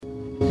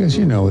Because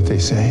you know what they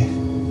say.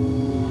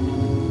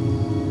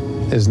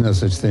 There's no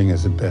such thing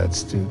as a bad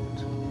student.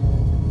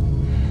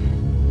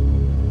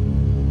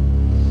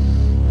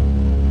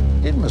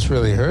 It must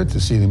really hurt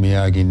to see the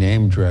Miyagi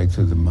name dragged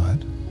through the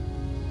mud.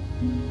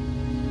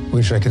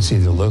 Wish I could see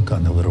the look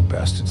on the little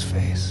bastard's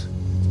face.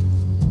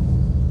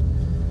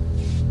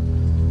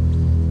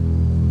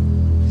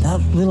 That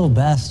little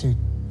bastard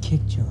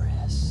kicked your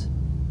ass.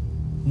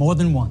 More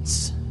than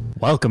once.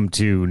 Welcome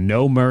to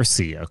No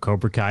Mercy, a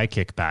Cobra Kai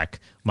kickback.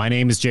 My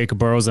name is Jacob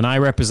Burrows, and I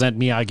represent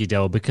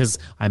Miyagi-Do because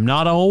I'm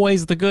not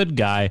always the good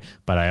guy,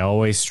 but I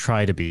always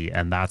try to be,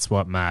 and that's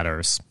what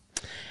matters.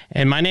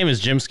 And my name is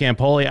Jim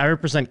Scampoli. I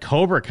represent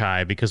Cobra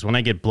Kai because when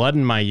I get blood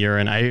in my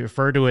urine, I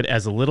refer to it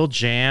as a little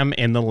jam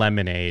in the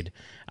lemonade.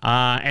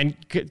 And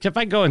if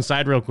I go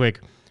inside real quick,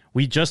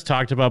 we just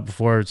talked about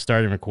before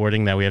starting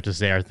recording that we have to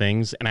say our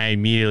things, and I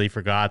immediately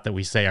forgot that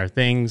we say our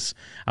things.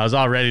 I was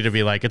all ready to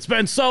be like, it's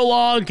been so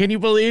long, can you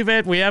believe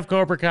it? We have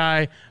Cobra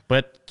Kai.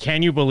 But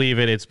can you believe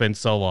it? It's been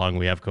so long,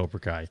 we have Cobra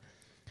Kai.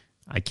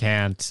 I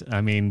can't. I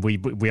mean,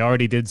 we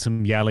already did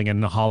some yelling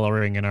and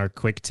hollering in our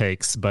quick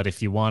takes, but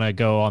if you want to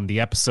go on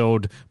the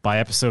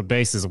episode-by-episode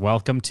basis,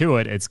 welcome to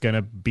it. It's going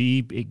to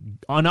be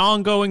an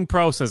ongoing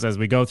process as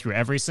we go through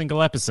every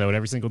single episode,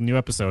 every single new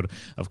episode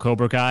of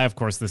Cobra Kai. Of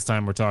course, this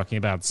time we're talking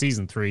about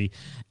Season 3,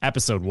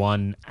 Episode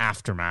 1,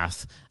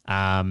 Aftermath.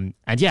 And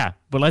yeah,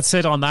 but let's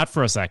sit on that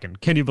for a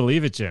second. Can you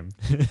believe it, Jim?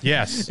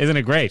 Yes. Isn't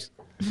it great?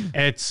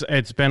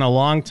 It's been a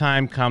long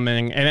time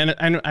coming.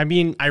 And I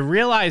mean, I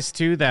realized,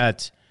 too,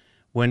 that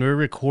when we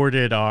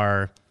recorded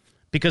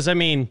because I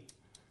mean,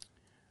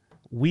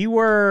 we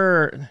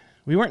weren't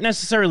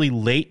necessarily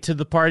late to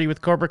the party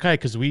with Cobra Kai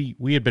because we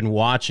had been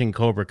watching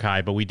Cobra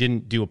Kai, but we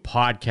didn't do a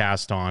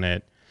podcast on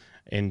it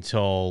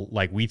until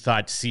like we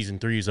thought season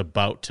 3 was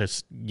about to,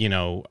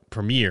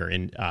 premiere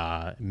in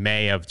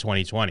May of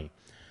 2020.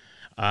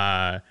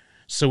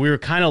 So we were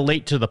kind of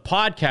late to the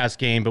podcast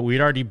game, but we'd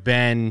already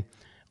been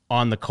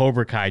on the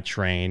Cobra Kai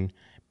train.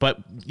 But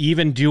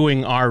even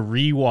doing our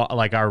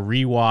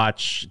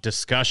rewatch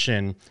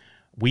discussion,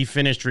 we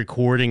finished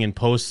recording and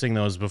posting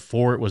those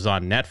before it was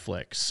on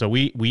Netflix. So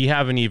we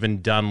haven't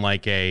even done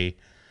like a,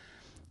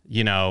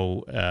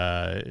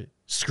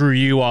 screw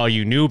you, all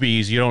you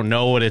newbies. You don't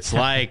know what it's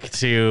like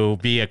to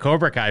be a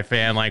Cobra Kai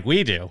fan like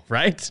we do,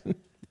 right?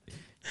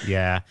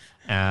 Yeah.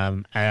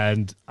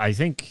 And I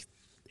think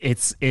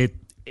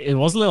it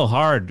was a little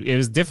hard. It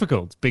was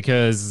difficult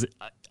because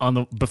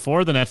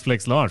before the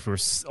Netflix launch, we were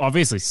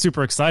obviously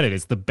super excited.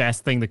 It's the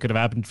best thing that could have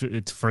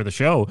happened for the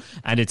show,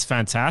 and it's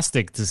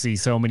fantastic to see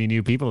so many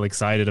new people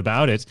excited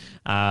about it.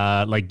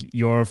 Like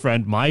your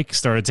friend Mike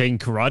started taking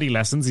karate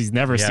lessons. He's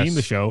never seen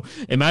the show.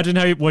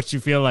 Imagine what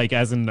you feel like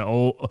as an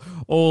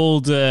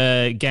old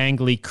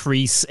gangly,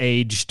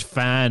 crease-aged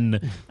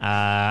fan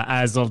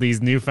as all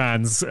these new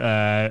fans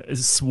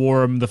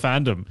swarm the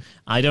fandom.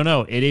 I don't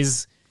know. It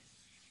is...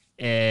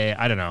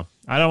 I don't know.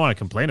 I don't want to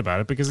complain about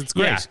it because it's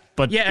great. Yeah.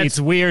 But it's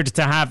weird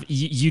to have...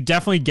 You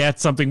definitely get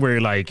something where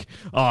you're like,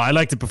 oh, I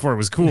liked it before it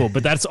was cool.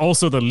 But that's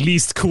also the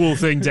least cool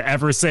thing to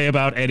ever say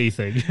about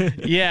anything.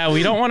 Yeah,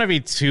 we don't want to be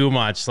too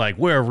much like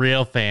we're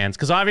real fans.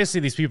 Because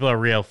obviously these people are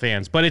real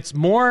fans. But it's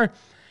more...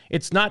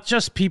 It's not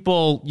just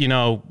people,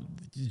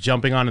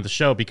 jumping onto the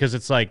show. Because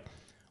it's like...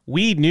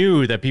 We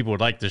knew that people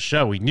would like the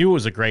show. We knew it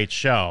was a great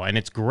show, and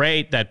it's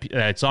great that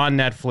it's on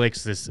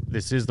Netflix.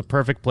 This is the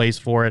perfect place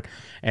for it,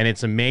 and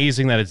it's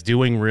amazing that it's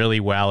doing really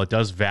well. It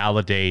does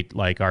validate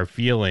like our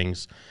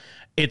feelings.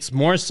 It's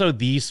more so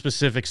these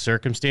specific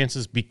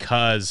circumstances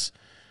because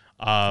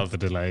of the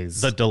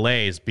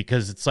delays.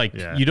 Because it's like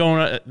you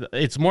don't.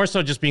 It's more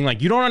so just being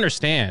like you don't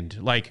understand.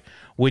 Like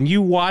when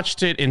you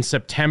watched it in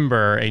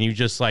September and you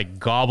just like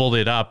gobbled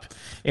it up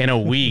in a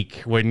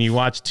week. When you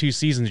watch 2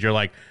 seasons, you're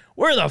like,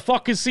 where the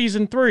fuck is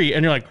season 3?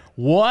 And you're like,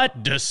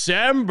 what?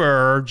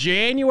 December?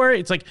 January?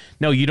 It's like,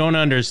 no, you don't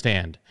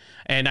understand.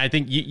 And I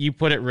think you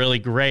put it really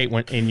great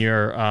in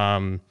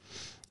your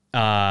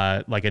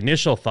like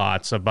initial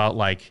thoughts about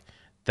like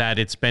that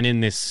it's been in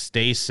this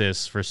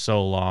stasis for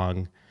so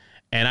long.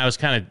 And I was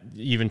kind of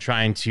even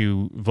trying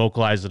to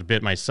vocalize it a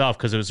bit myself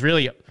because it was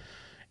really...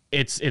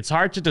 It's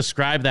hard to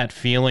describe that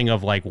feeling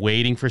of like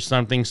waiting for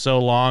something so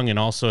long, and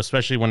also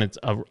especially when it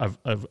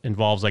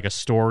involves like a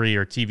story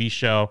or TV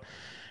show.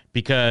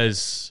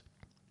 Because,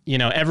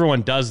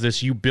 everyone does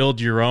this. You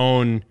build your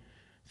own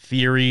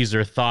theories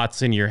or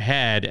thoughts in your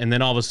head. And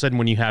then all of a sudden,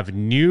 when you have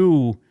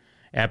new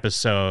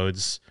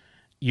episodes,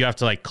 you have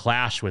to like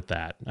clash with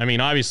that. I mean,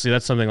 obviously,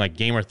 that's something like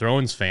Game of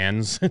Thrones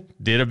fans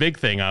did a big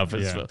thing of,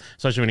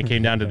 especially when it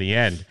came down to the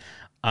end.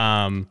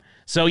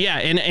 So, yeah,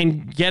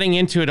 and getting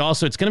into it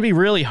also, it's going to be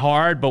really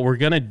hard, but we're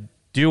going to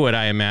do it,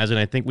 I imagine.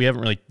 I think we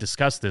haven't really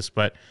discussed this,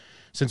 but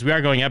since we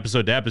are going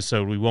episode to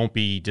episode, we won't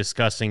be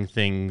discussing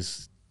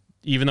things.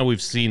 Even though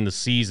we've seen the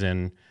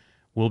season,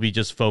 we'll be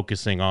just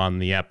focusing on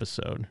the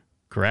episode,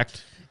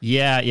 correct?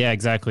 Yeah,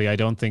 exactly. I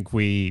don't think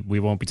we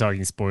won't be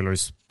talking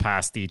spoilers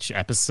past each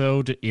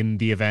episode in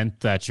the event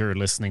that you're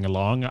listening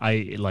along.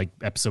 I like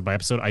episode by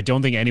episode. I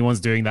don't think anyone's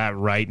doing that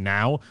right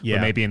now, Yeah.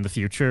 but maybe in the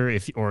future,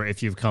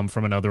 if you've come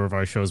from another of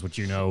our shows, What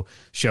You Know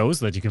shows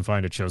that you can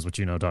find at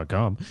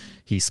showswhatyouknow.com,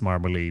 he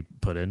smartly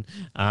put in,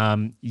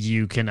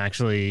 you can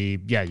actually,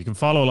 you can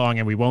follow along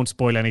and we won't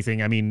spoil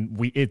anything. I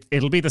mean,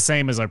 it'll be the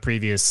same as our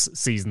previous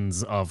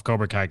seasons of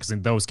Cobra Kai, because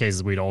in those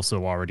cases we'd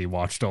also already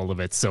watched all of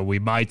it, so we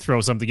might throw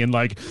something in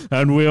like,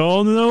 and we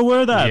all know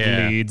where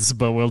that leads,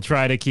 but we'll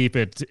try to keep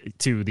it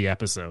to the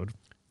episode.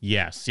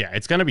 Yes, yeah,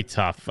 it's going to be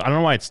tough. I don't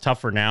know why it's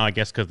tougher now, I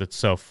guess because it's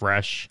so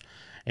fresh.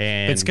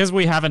 And It's because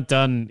we haven't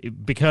done,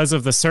 because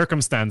of the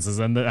circumstances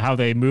and how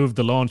they moved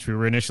the launch. We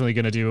were initially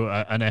going to do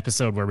an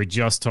episode where we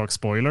just talk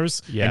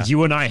spoilers. Yeah. And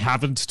you and I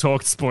haven't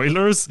talked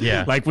spoilers.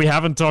 Yeah. Like, we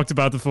haven't talked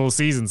about the full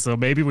season. So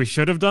maybe we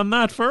should have done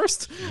that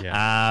first.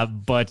 Yeah.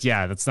 But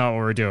yeah, that's not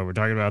what we're doing. We're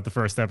talking about the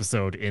first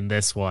episode in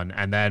this one.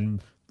 And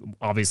then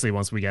obviously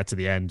once we get to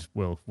the end,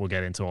 we'll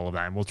get into all of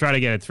that. And we'll try to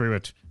get it through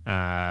it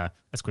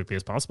as quickly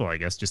as possible, I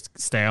guess. Just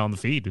stay on the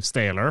feed,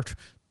 stay alert.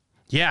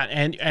 yeah,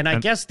 and I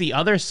guess the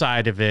other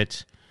side of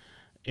it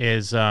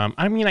is,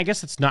 I mean, I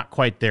guess it's not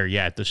quite there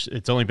yet.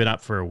 It's only been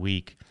up for a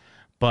week,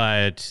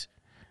 but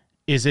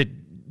does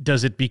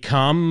it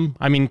become,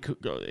 I mean,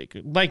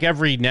 like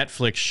every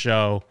Netflix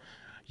show,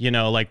 you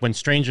know, like when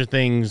Stranger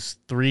Things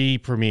 3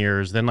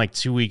 premieres, then like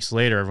 2 weeks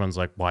later, everyone's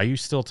like, why are you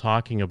still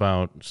talking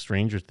about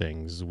Stranger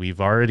Things?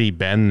 We've already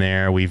been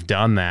there. We've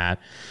done that.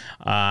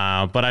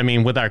 But I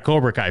mean, with our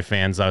Cobra Kai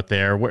fans out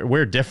there,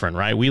 we're different,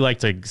 right? We like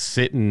to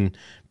sit and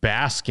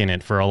bask in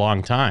it for a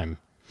long time.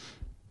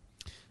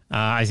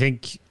 I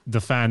think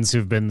the fans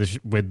who've been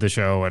with the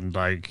show and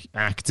like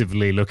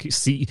actively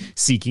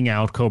seeking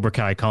out Cobra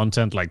Kai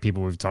content, like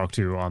people we've talked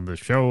to on the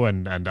show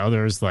and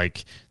others,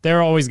 like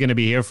they're always going to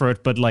be here for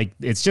it. But like,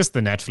 it's just the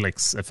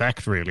Netflix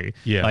effect, really.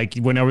 Yeah. Like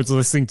when I was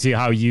listening to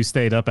how you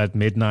stayed up at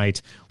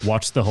midnight,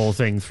 watched the whole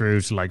thing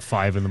through to like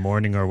 5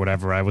 a.m. or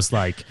whatever, I was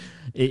like,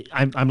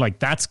 I'm like,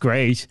 that's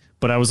great.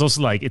 But I was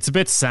also like, it's a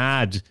bit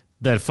sad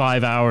that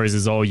 5 hours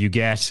is all you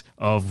get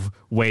of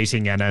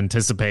waiting and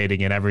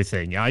anticipating and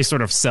everything. I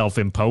sort of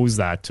self-impose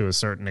that to a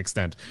certain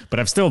extent,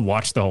 but I've still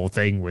watched the whole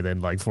thing within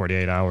like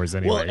 48 hours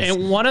anyways. Well,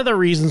 and one of the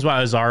reasons why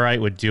I was all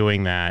right with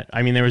doing that,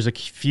 I mean, there was a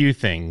few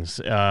things.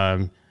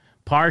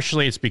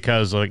 Partially it's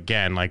because,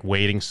 again, like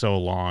waiting so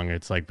long,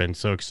 it's like been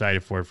so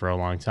excited for it for a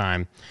long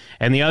time.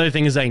 And the other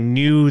thing is I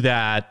knew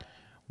that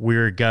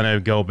we're going to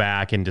go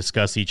back and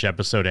discuss each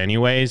episode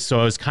anyways. So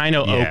I was kind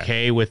of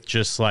okay with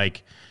just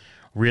like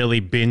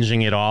really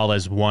binging it all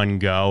as one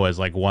go, as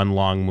like one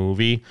long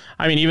movie.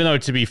 I mean, even though,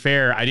 to be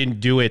fair, I didn't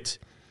do it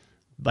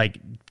like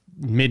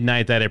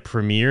midnight that it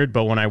premiered,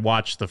 but when I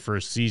watched the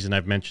first season,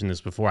 I've mentioned this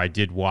before, I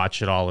did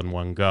watch it all in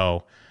one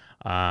go.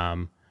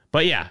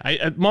 But yeah,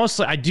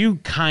 I do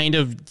kind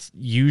of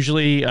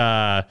usually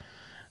get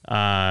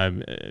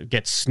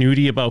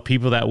snooty about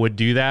people that would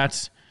do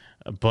that.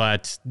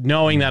 But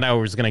knowing that I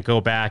was going to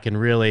go back and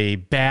really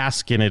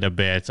bask in it a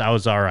bit, I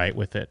was all right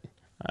with it.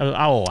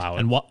 I'll allow it.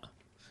 And what?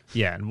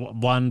 Yeah,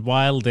 and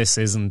while this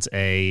isn't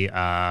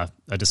a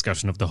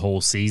discussion of the whole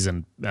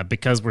season,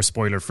 because we're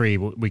spoiler free,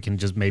 we can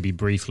just maybe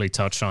briefly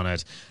touch on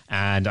it.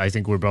 And I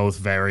think we're both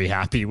very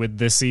happy with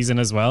this season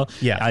as well.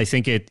 Yeah, I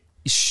think it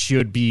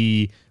should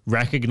be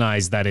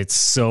recognized that it's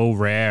so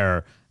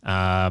rare.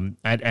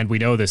 And we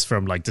know this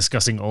from like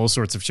discussing all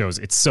sorts of shows.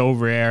 It's so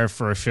rare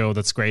for a show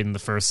that's great in the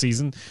first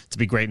season to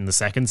be great in the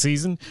second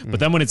season. But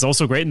then when it's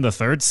also great in the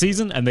third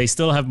season and they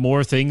still have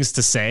more things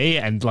to say,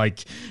 and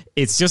like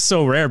it's just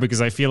so rare,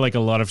 because I feel like a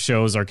lot of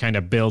shows are kind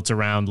of built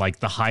around like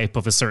the hype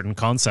of a certain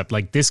concept.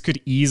 Like this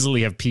could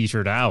easily have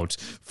petered out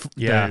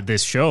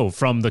this show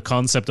from the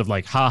concept of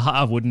like,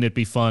 haha, wouldn't it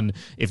be fun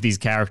if these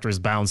characters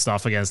bounced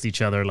off against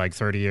each other like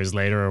 30 years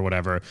later or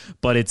whatever.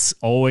 But it's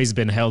always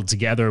been held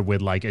together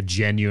with like a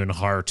genuine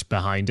heart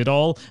behind it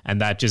all,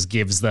 and that just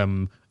gives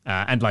them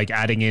and like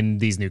adding in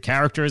these new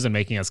characters and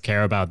making us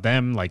care about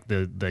them, like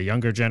the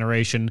younger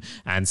generation,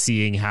 and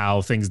seeing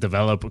how things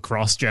develop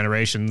across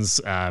generations,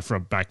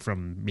 from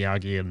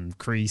Miyagi and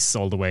Kreese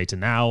all the way to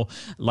now.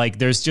 Like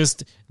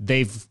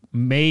they've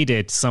made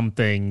it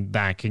something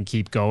that can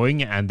keep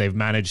going, and they've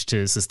managed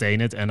to sustain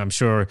it. And I'm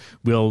sure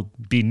we'll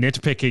be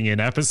nitpicking in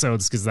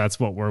episodes because that's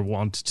what we're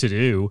wont to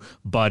do,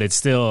 but it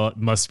still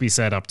must be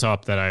said up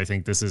top that I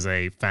think this is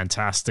a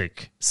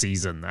fantastic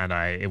season, and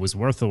it was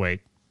worth the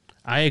wait.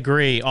 I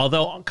agree.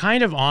 Although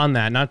kind of on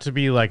that, not to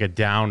be like a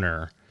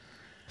downer,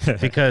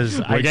 because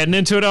we're getting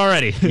into it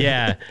already.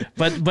 Yeah,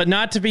 but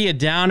not to be a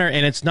downer.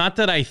 And it's not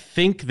that I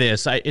think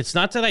this. It's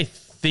not that I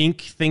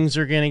think things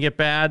are going to get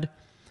bad.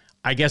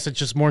 I guess it's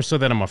just more so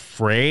that I'm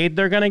afraid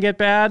they're going to get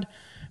bad,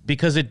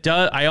 because it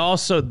does. I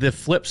also, the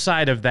flip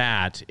side of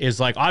that is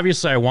like,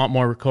 obviously I want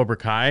more Cobra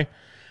Kai,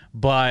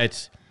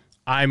 but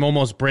I'm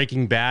almost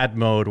Breaking Bad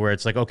mode where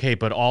it's like, okay,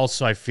 but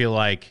also I feel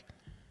like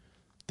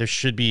there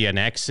should be an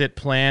exit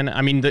plan.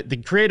 I mean,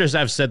 the creators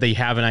have said they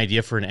have an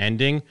idea for an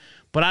ending,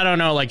 but I don't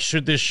know, like,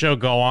 should this show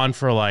go on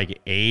for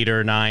like 8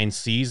 or 9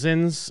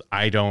 seasons?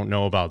 I don't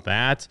know about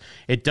that.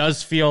 It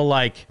does feel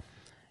like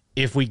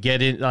if we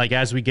get in, like,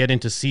 as we get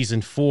into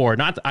season 4,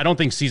 I don't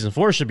think season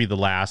 4 should be the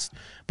last,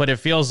 but it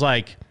feels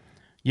like,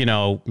 you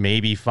know,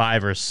 maybe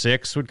 5 or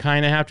 6 would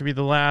kind of have to be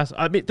the last.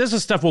 I mean, this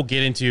is stuff we'll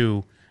get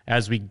into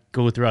as we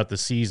go throughout the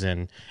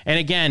season. And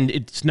again,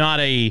 it's not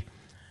a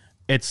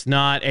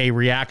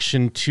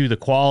reaction to the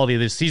quality of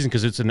this season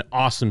because it's an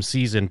awesome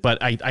season. But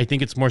I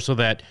think it's more so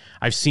that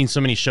I've seen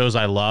so many shows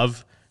I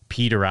love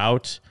peter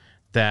out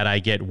that I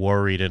get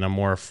worried and I'm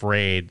more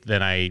afraid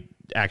than I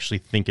actually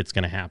think it's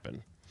going to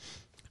happen.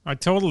 I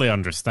totally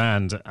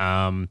understand.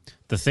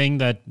 The thing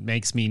that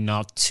makes me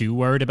not too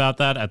worried about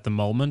that at the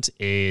moment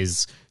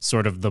is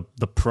sort of the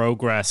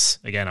progress.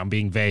 Again, I'm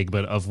being vague,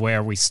 but of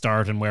where we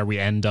start and where we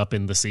end up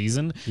in the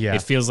season. Yeah.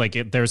 It feels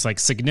like there's like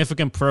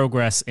significant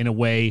progress in a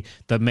way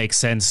that makes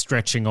sense,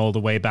 stretching all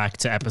the way back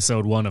to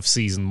episode 1 of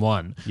season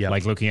 1. Yep.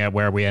 Like looking at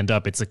where we end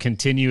up, it's a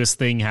continuous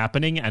thing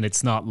happening, and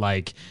it's not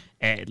like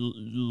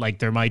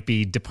there might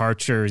be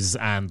departures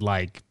and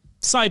like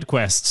side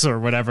quests or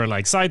whatever,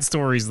 like side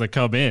stories that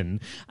come in,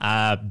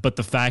 but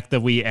the fact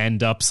that we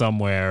end up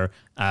somewhere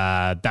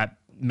that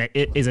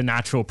it is a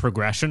natural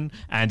progression,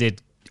 and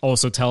it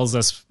also tells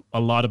us a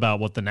lot about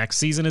what the next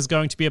season is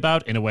going to be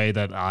about in a way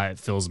that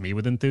fills me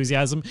with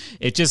enthusiasm.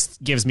 It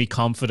just gives me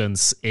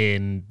confidence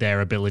in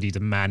their ability to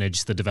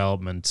manage the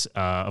development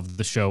of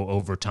the show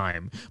over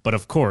time. But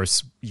of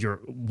course,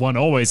 one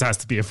always has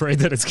to be afraid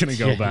that it's going to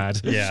go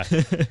bad. Yeah.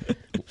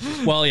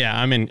 Well, yeah,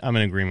 I'm in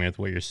agreement with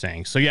what you're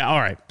saying. So yeah, all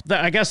right.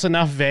 I guess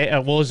enough.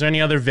 Well, is there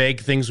any other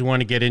vague things we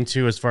want to get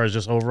into as far as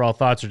just overall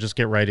thoughts, or just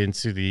get right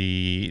into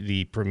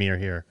the premiere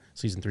here,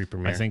 season 3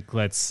 premiere? I think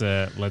let's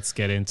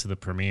get into the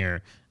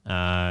premiere.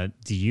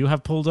 Do you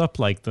have pulled up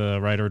like the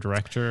writer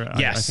director?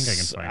 Yes. I think I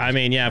can find it. I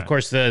mean, yeah, of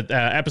course, the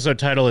episode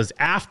title is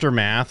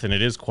Aftermath, and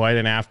it is quite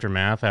an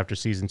aftermath after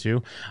season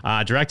 2.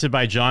 Directed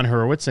by John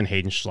Hurwitz and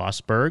Hayden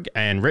Schlossberg,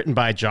 and written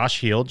by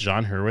Josh Heald,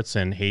 John Hurwitz,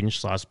 and Hayden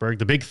Schlossberg.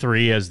 The big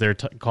three, as they're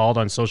called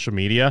on social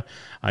media.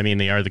 I mean,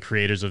 they are the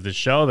creators of this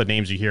show. The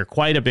names you hear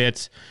quite a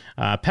bit,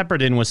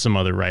 peppered in with some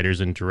other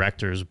writers and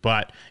directors,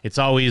 but it's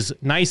always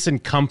nice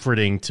and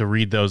comforting to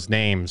read those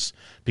names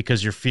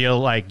because you feel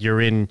like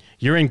you're in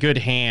good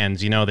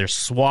hands. You know, they're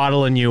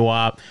swaddling you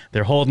up,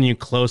 they're holding you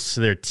close to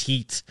their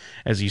teat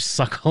as you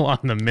suckle on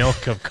the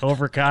milk of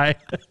Cobra Kai.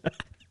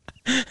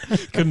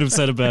 Couldn't have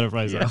said it better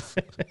myself.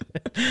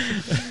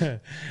 Yeah.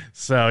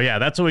 So yeah,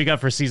 that's what we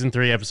got for season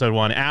 3, episode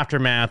 1,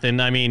 Aftermath.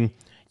 And I mean,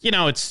 you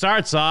know, it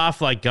starts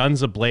off like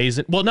guns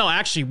a-blazing. Well, no,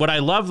 actually, what I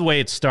love the way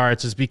it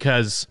starts is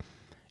because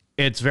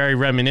it's very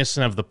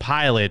reminiscent of the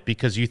pilot,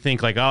 because you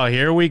think like, oh,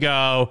 here we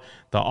go,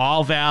 the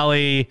All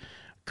Valley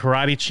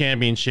Karate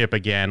Championship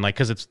again, like,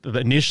 because it's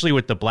initially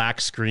with the black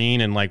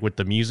screen and like with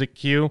the music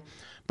cue,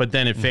 but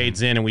then it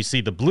fades in and we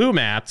see the blue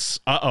mats,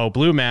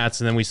 blue mats,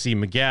 and then we see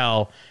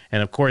Miguel,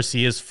 and of course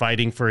he is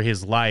fighting for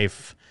his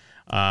life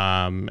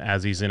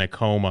as he's in a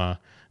coma.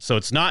 So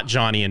it's not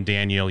Johnny and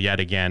Daniel yet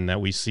again that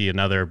we see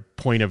another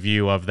point of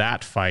view of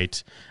that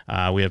fight.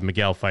 We have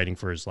Miguel fighting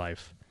for his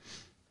life.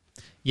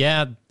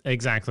 Yeah,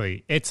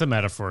 exactly. It's a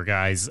metaphor,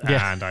 guys,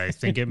 and I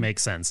think it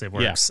makes sense. It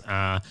works.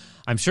 Yeah.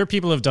 I'm sure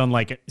people have done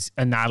like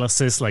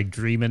analysis, like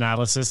dream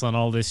analysis on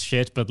all this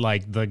shit, but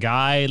like the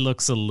guy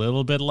looks a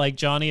little bit like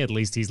Johnny. At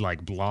least he's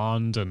like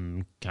blonde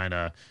and kind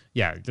of,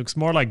 looks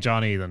more like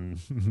Johnny than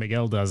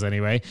Miguel does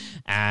anyway.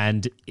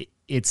 And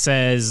it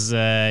says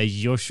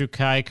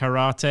Yoshukai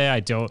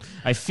Karate.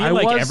 I feel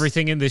like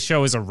everything in this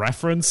show is a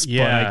reference,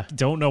 but I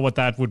don't know what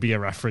that would be a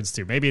reference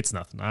to. Maybe it's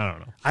nothing. I don't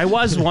know. I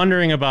was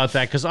wondering about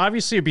that because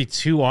obviously it'd be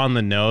too on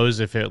the nose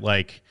if it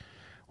like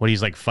when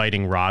he's like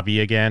fighting Robbie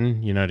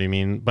again. You know what I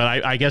mean?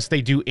 But I guess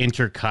they do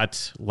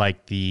intercut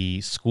like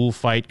the school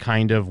fight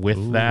kind of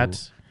with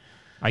that.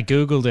 I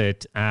Googled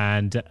it,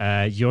 and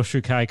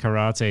Yoshukai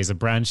Karate is a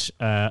branch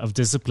of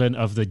discipline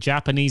of the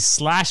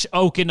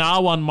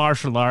Japanese/Okinawan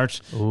martial art,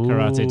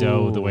 Karate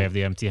Do, the way of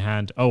the empty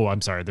hand. Oh,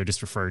 I'm sorry, they're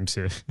just referring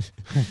to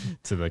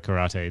to the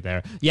karate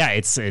there. Yeah,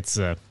 it's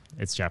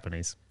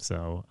Japanese.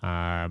 So,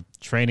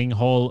 training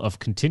hall of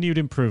continued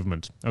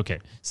improvement. Okay,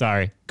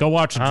 sorry. Go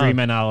watch Dream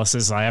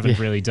Analysis. I haven't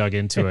really dug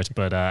into it,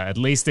 but at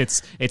least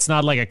it's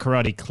not like a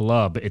karate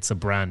club. It's a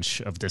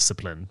branch of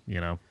discipline, you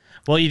know.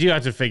 Well, you do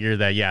have to figure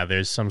that,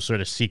 there's some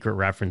sort of secret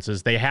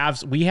references.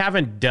 We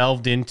haven't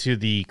delved into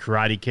the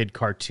Karate Kid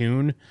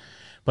cartoon,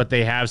 but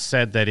they have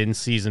said that in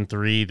season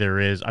 3 there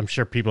is, I'm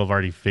sure people have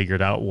already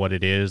figured out what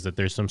it is, that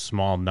there's some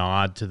small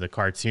nod to the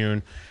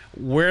cartoon.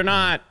 We're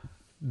not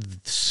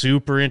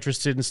super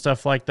interested in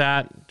stuff like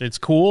that. It's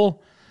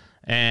cool,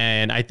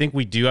 and I think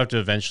we do have to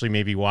eventually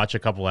maybe watch a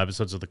couple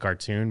episodes of the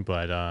cartoon,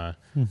 but,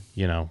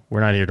 we're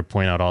not here to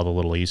point out all the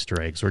little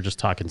Easter eggs. We're just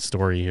talking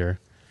story here.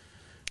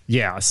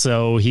 Yeah,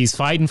 so he's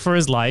fighting for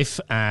his life,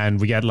 and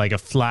we get like a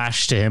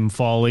flash to him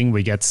falling.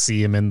 We get to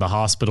see him in the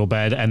hospital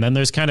bed, and then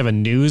there's kind of a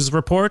news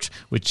report,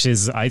 which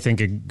is, I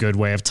think, a good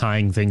way of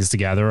tying things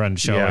together and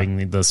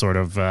showing the sort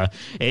of.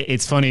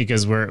 It's funny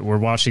because we're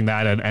watching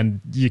that,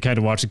 and you kind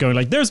of watch it going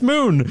like, "There's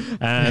Moon,"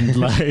 and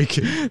like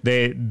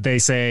they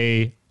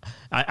say.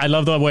 I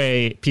love the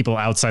way people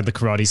outside the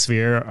karate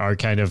sphere are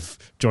kind of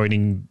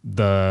joining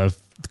the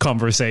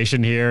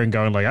conversation here and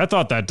going like, I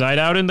thought that died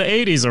out in the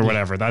 80s or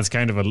whatever. That's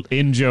kind of an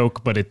in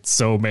joke, but it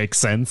so makes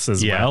sense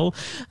as well.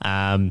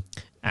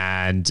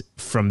 And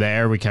from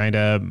there, we kind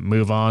of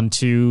move on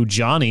to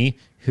Johnny,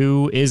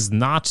 who is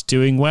not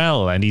doing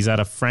well, and he's at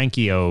a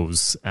Frankie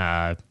O's,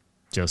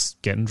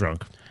 just getting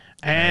drunk.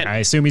 And I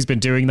assume he's been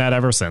doing that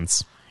ever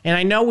since. And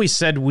I know we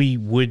said we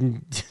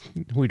wouldn't,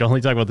 we'd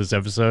only talk about this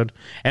episode,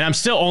 and I'm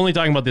still only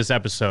talking about this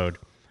episode,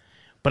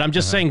 but I'm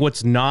just saying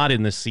what's not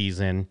in this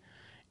season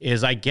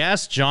is, I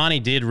guess Johnny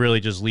did really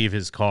just leave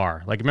his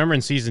car. Like, remember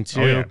in season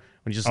 2 when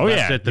he just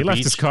left it at the he beach?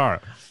 left his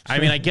car. I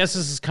mean, I guess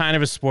this is kind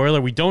of a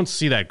spoiler. We don't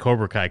see that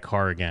Cobra Kai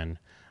car again.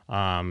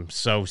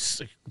 So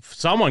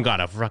someone got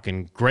a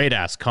fucking great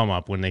ass come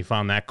up when they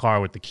found that car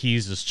with the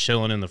keys just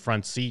chilling in the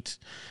front seat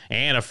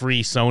and a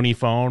free Sony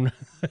phone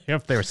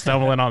if they were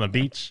stumbling on the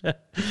beach.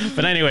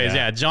 But anyways,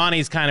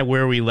 Johnny's kind of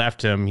where we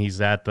left him.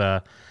 He's at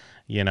the,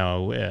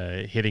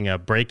 hitting a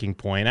breaking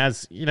point,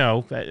 as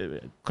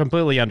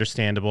completely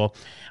understandable.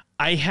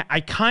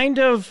 I kind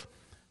of,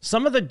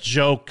 some of the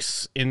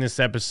jokes in this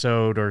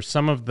episode, or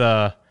some of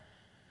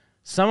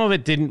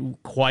it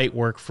didn't quite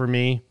work for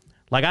me.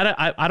 Like,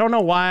 I don't know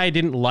why I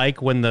didn't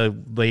like when the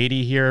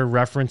lady here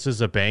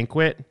references a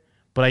banquet,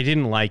 but I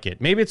didn't like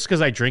it. Maybe it's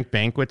because I drink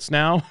banquets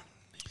now.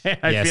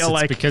 I feel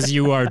like because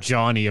you are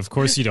Johnny. Of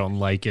course you don't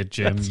like it,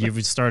 Jim.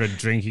 You've started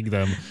drinking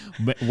them,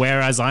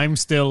 whereas I'm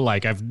still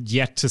like, I've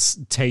yet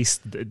to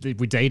taste.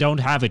 They don't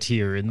have it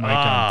here in my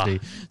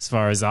country, as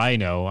far as I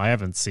know. I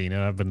haven't seen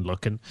it. I've been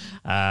looking.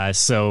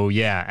 So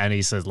yeah, and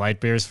he says light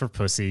beers for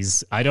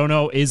pussies. I don't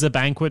know. Is a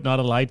banquet not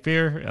a light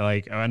beer?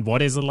 Like, and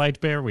what is a light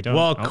beer? We don't.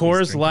 Well,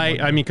 Coors Light.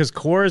 I mean, because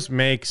Coors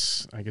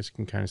makes. I guess you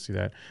can kind of see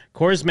that.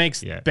 Coors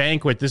makes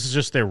banquet. This is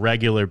just their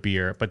regular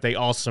beer, but they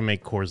also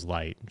make Coors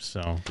Light.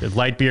 So the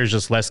light beer is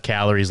just less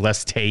calories,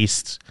 less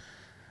taste,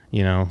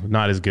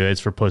 not as good.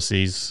 It's for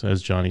pussies,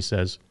 as Johnny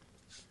says.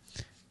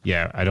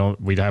 Yeah,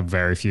 we'd have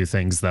very few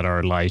things that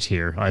are light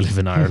here. I live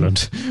in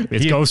Ireland.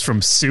 It goes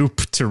from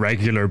soup to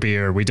regular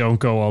beer. We don't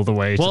go all the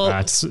way to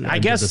that. I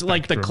guess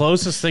like the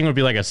closest thing would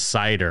be like a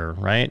cider,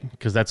 right?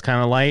 Because that's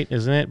kind of light,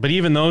 isn't it? But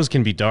even those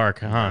can be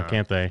dark,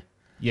 can't they?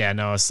 Yeah,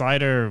 no, a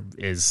cider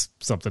is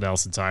something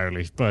else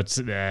entirely, but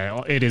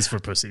it is for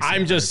pussies.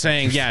 I'm just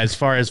saying, as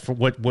far as for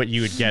what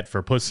you would get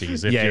for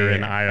pussies if you're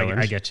in Ireland.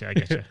 I get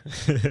you.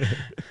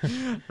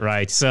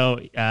 Right,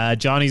 so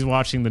Johnny's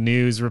watching the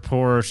news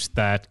report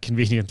that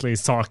conveniently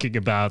is talking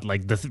about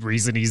like the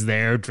reason he's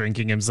there,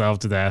 drinking himself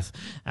to death,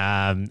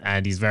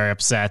 and he's very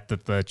upset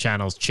that the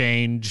channel's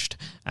changed,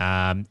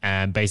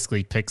 and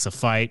basically picks a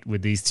fight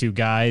with these two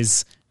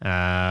guys.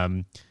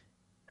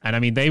 And I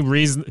mean,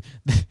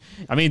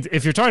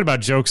 if you're talking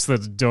about jokes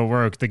that don't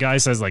work, the guy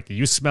says like,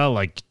 "You smell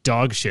like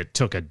dog shit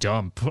took a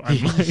dump."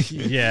 I'm like,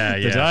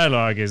 the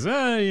dialogue is,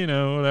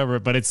 whatever,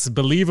 but it's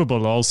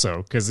believable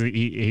also because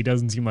he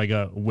doesn't seem like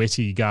a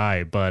witty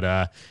guy.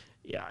 But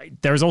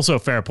there's also a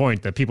fair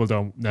point that people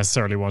don't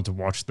necessarily want to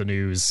watch the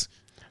news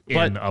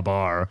in a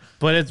bar.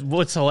 But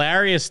what's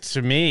hilarious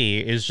to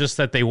me is just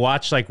that they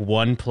watch like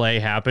one play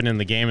happen in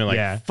the game and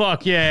like,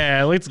 fuck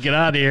yeah, let's get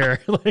out of here.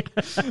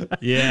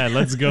 Yeah,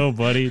 let's go,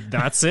 buddy.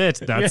 That's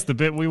it. That's the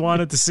bit we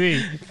wanted to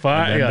see.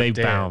 And then they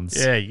bounce.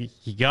 Yeah,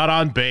 he got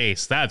on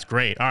base. That's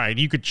great. All right,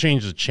 you could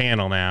change the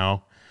channel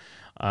now.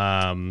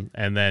 And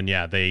then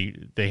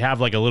they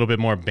have like a little bit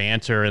more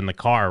banter in the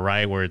car,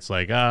 right? Where it's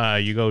like,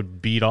 you go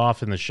beat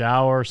off in the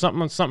shower or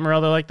something or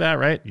other like that,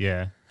 right?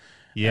 Yeah.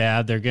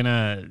 Yeah, they're going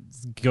to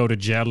go to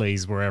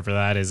Jellies, wherever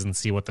that is, and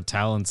see what the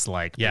talent's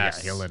like. Yes.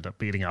 Yeah, he'll end up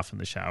beating off in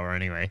the shower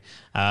anyway.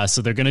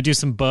 So they're going to do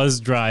some buzz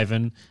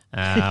driving,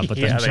 but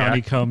then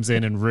Johnny comes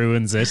in and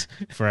ruins it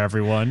for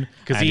everyone.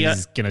 Because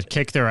he's going to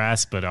kick their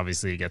ass, but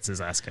obviously he gets his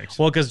ass kicked.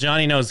 Well, because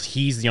Johnny knows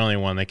he's the only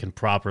one that can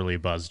properly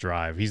buzz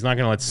drive. He's not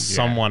going to let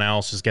someone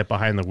else just get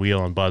behind the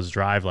wheel and buzz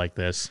drive like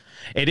this.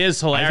 It is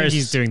hilarious. I think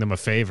he's doing them a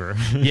favor.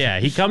 Yeah,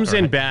 he comes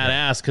in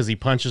badass because he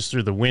punches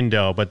through the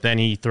window, but then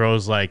he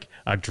throws like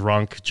a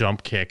drunk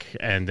jump kick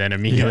and then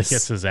immediately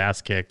gets his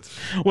ass kicked.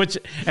 And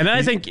then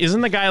I think,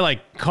 isn't the guy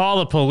like, call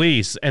the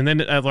police? And then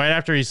right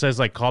after he says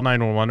like, call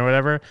 911 or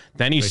whatever,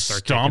 then he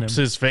stomps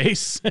his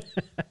face.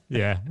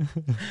 Yeah.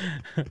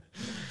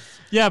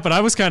 Yeah, but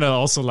I was kind of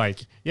also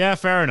like, yeah,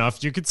 fair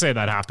enough. You could say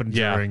that happened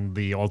during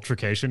the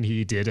altercation.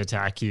 He did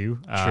attack you.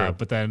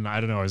 But then, I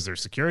don't know, is there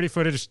security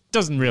footage?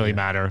 Doesn't really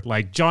matter.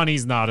 Like,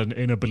 Johnny's not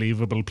in a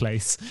believable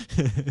place.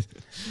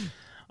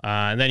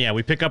 And then,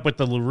 we pick up with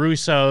the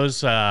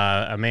LaRussos.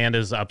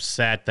 Amanda's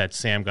upset that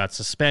Sam got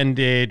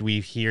suspended. We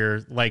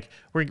hear, like,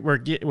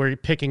 we're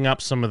picking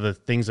up some of the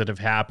things that have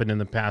happened in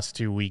the past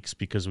 2 weeks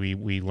because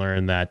we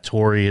learned that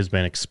Tori has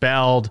been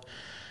expelled.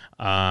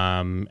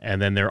 And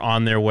then they're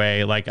on their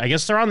way. Like, I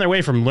guess they're on their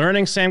way from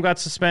learning Sam got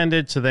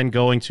suspended to then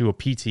going to a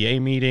PTA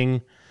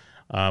meeting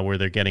where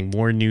they're getting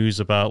more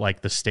news about,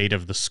 like, the state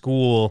of the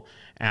school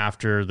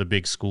after the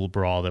big school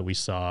brawl that we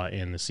saw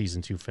in the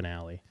season 2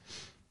 finale.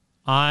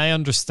 I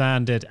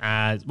understand it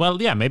as,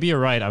 well, yeah, maybe you're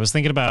right. I was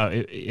thinking about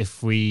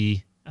if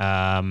we,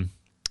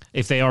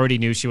 if they already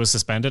knew she was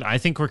suspended. I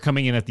think we're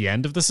coming in at the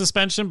end of the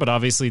suspension, but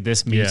obviously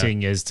this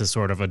meeting is to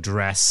sort of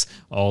address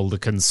all the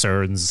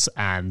concerns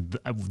and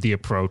the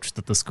approach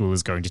that the school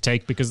is going to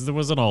take, because there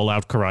was an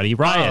all-out karate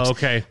riot. Oh,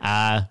 okay.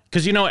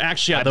 Because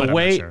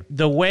actually,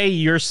 the way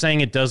you're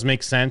saying it does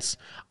make sense.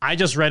 I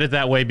just read it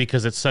that way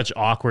because it's such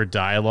awkward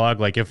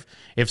dialogue. Like if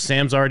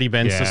Sam's already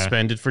been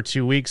suspended for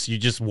 2 weeks, you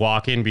just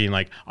walk in being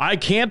like, I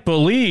can't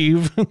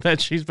believe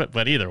that she's.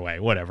 But either way,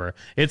 whatever.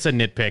 It's a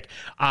nitpick.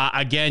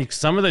 Again,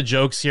 some of the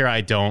jokes here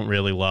I don't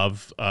really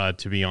love.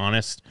 To be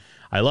honest,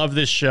 I love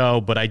this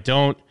show, but I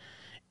don't.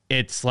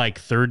 It's like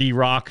 30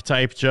 Rock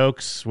type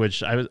jokes,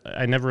 which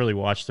I never really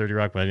watched 30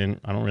 Rock, but I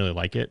don't really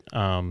like it.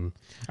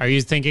 Are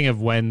you thinking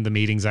of when the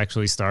meetings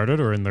actually started,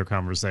 or in their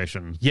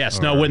conversation? Yes,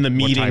 or no, when the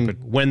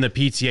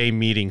PTA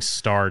meeting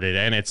started,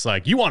 and it's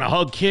like, you want to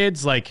hug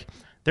kids? Like,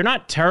 they're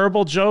not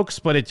terrible jokes,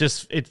 but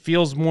it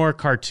feels more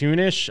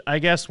cartoonish, I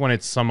guess, when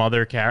it's some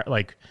other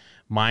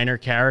minor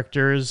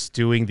characters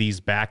doing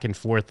these back and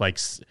forth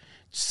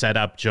set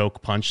up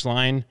joke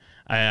punchline.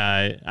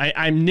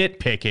 I'm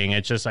nitpicking.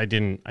 It's just I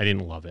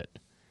didn't love it.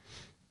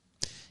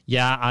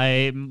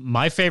 Yeah,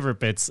 my favorite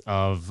bits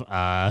of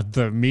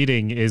the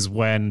meeting is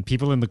when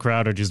people in the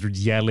crowd are just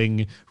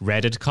yelling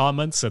Reddit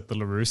comments at the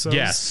LaRussos.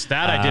 Yes,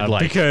 that I did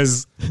like.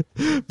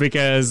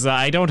 Because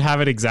I don't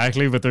have it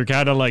exactly, but they're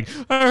kind of like,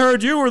 I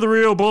heard you were the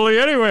real bully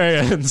anyway,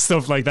 and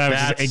stuff like that.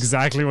 That's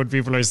exactly what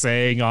people are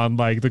saying on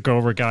like the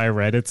Cobra Kai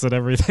Reddits and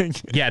everything.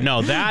 Yeah,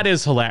 no, that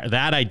is hilarious.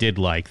 That I did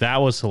like. That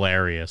was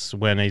hilarious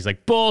when he's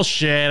like,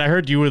 bullshit, I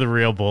heard you were the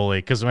real bully.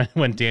 Because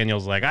when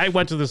Daniel's like, I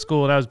went to the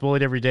school and I was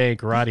bullied every day and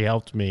karate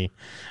helped me.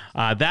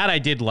 That I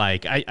did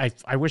like.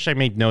 I wish I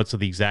made notes of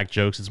the exact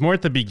jokes. It's more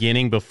at the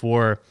beginning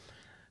before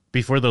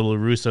the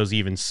LaRussos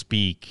even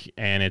speak,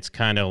 and it's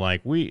kind of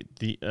like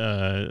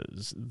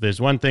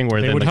there's one thing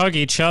where they would hug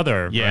each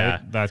other, yeah,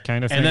 right? That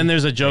kind of thing. And then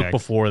there's a joke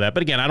before that,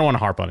 but again, I don't want to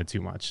harp on it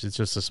too much. It's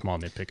just a small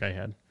nitpick I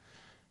had.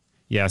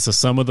 Yeah, so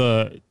some of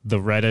the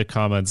Reddit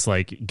comments,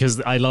 because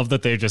I love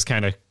that they're just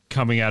kind of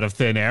coming out of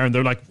thin air, and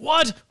they're like,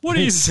 what are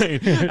you saying?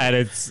 And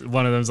it's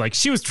one of them's like,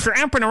 she was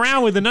tramping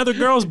around with another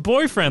girl's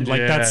boyfriend.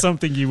 That's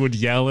something you would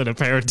yell in a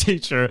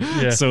parent-teacher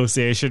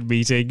association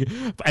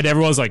meeting, and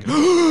everyone's like,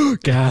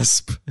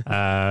 gasp.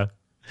 Yeah,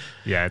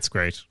 it's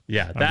great.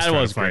 Yeah, that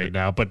was great.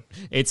 Now, but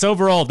it's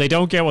overall, they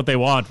don't get what they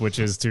want, which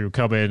is to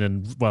come in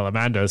and, well,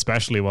 Amanda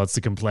especially wants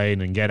to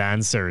complain and get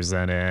answers,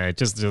 and it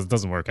just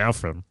doesn't work out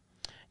for them.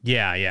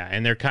 Yeah,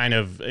 and they're kind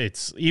of,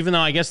 it's, even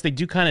though I guess they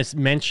do kind of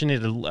mention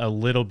it a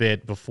little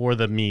bit before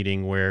the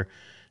meeting where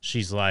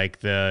she's like,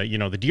 the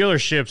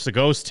dealership's a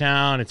ghost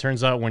town. It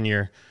turns out when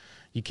you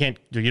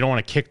don't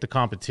want to kick the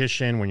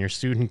competition when your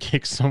student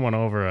kicks someone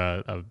over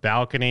a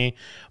balcony.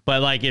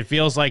 But it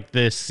feels like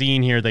the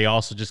scene here, they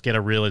also just get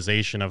a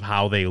realization of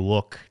how they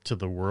look to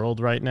the world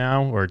right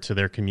now, or to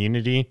their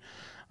community.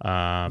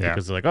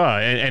 Because they're like, oh,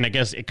 and I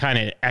guess it kind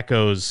of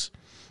echoes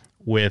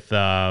with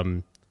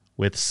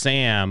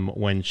Sam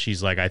when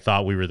she's like, I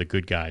thought we were the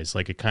good guys.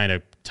 It kind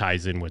of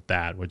ties in with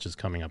that, which is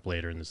coming up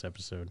later in this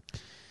episode.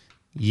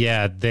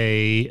 Yeah,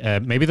 they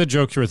maybe the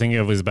joke you were thinking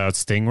of was about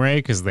Stingray,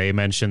 because they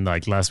mentioned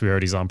last we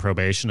heard he's on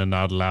probation and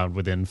not allowed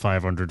within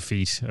 500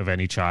 feet of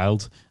any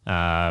child,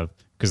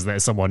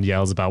 because someone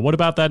yells about, what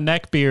about that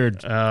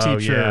neckbeard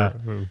teacher?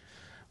 Yeah.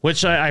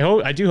 Which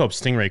I do hope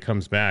Stingray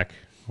comes back.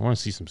 I want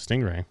to see some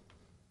Stingray.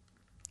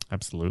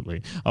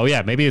 Absolutely. Oh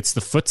yeah, maybe it's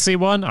the footsie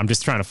one. I'm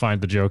just trying to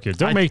find the joke here.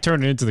 Don't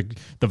turn it into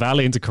the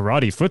valley into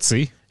karate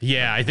footsie.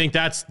 Yeah, I think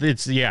it's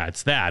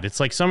that. It's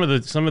like some of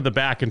the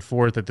back and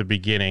forth at the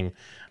beginning.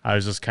 I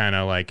was just kind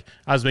of like,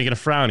 I was making a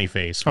frowny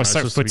face. Oh,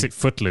 sorry,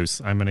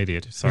 footloose. I'm an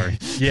idiot. Sorry.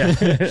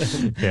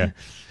 Yeah.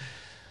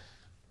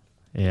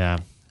 Yeah.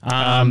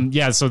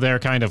 Yeah. So they're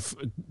kind of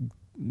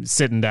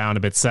sitting down a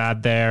bit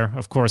sad there.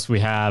 Of course, we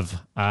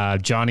have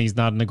Johnny's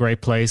not in a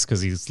great place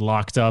because he's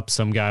locked up.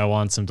 Some guy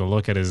wants him to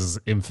look at his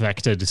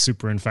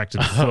super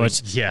infected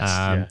foot.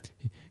 Yes.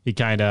 He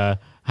kind of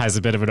has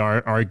a bit of an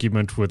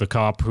argument with a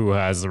cop who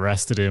has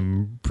arrested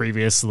him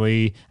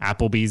previously.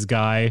 Applebee's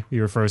guy, he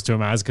refers to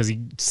him as, because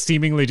he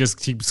seemingly just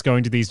keeps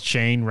going to these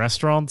chain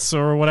restaurants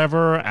or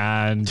whatever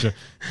and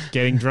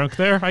getting drunk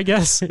there, I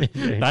guess.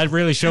 That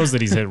really shows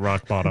that he's hit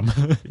rock bottom.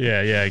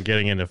 Yeah,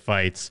 getting into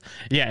fights.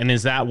 Yeah, and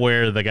is that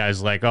where the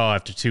guy's like, oh,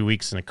 after 2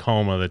 weeks in a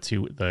coma,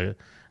 the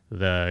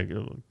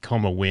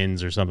coma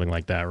wins or something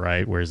like that,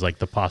 right? Whereas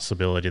the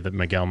possibility that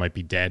Miguel might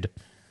be dead.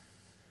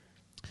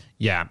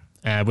 Yeah.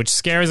 Which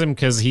scares him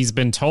because he's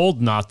been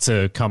told not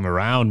to come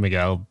around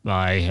Miguel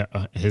by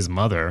his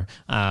mother.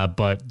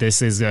 But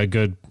this is a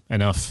good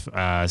enough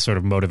sort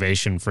of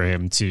motivation for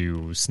him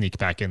to sneak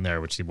back in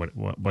there, which is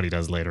what he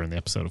does later in the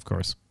episode, of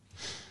course.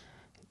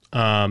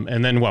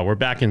 And then we're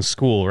back in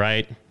school,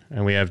 right?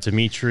 And we have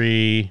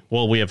Dimitri.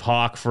 Well, we have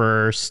Hawk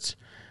first,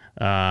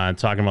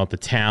 talking about the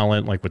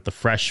talent, with the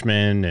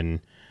freshmen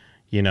and.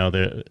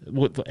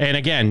 And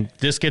again,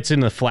 this gets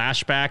into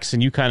flashbacks,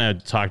 and you kind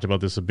of talked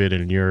about this a bit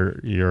in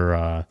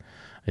your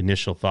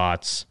initial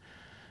thoughts.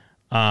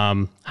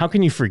 How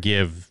can you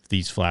forgive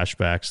these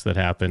flashbacks that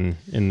happen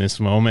in this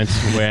moment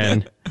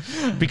when?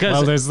 Because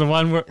Well, there's the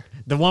one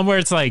where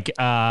it's like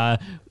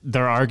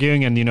they're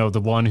arguing, and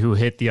the one who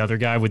hit the other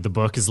guy with the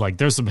book is like,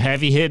 "There's some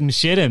heavy hitting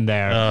shit in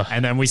there,"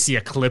 and then we see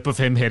a clip of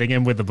him hitting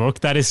him with the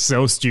book. That is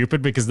so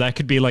stupid because that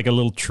could be like a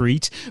little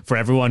treat for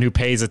everyone who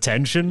pays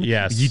attention.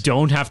 Yes. You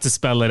don't have to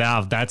spell it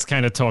out. That's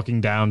kind of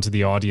talking down to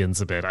the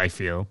audience a bit, I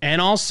feel. And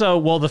also,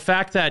 well, the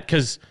fact that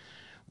because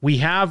we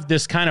have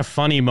this kind of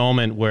funny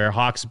moment where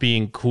Hawk's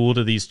being cool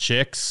to these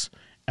chicks,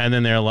 and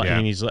then they're like,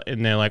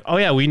 and they're like, "Oh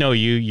yeah, we know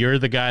you. You're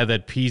the guy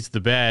that pees the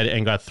bed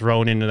and got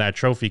thrown into that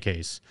trophy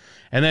case."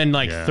 And then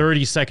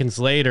 30 seconds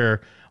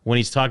later, when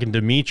he's talking to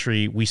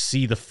Dimitri, we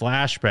see the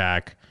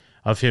flashback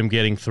of him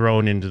getting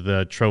thrown into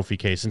the trophy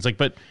case. And it's like,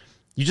 but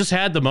you just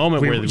had the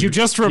moment where You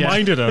just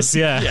reminded us,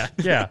 yeah.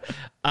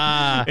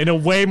 In a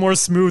way more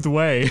smooth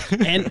way.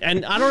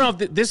 and I don't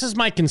know if this is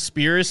my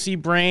conspiracy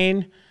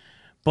brain,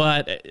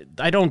 but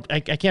I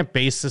can't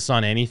base this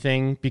on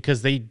anything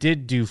because they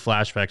did do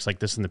flashbacks like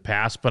this in the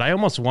past, but I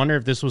almost wonder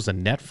if this was a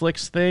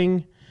Netflix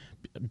thing.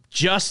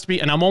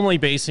 And I'm only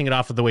basing it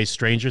off of the way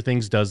Stranger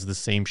Things does the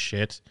same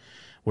shit,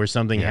 where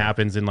something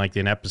happens in like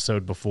an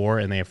episode before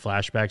and they have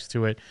flashbacks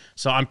to it.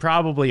 So I'm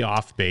probably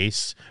off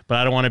base, but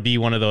I don't want to be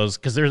one of those,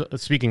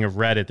 because speaking of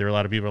Reddit, there are a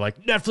lot of people who are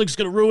like, Netflix is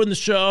going to ruin the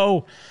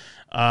show.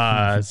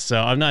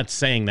 So I'm not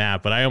saying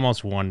that, but I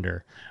almost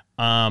wonder.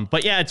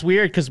 But yeah, it's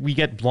weird because we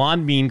get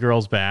blonde Mean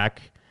Girls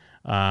back,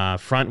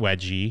 front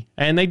wedgie,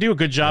 and they do a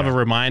good job of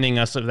reminding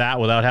us of that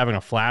without having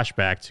a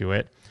flashback to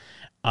it.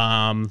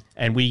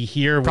 And we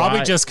hear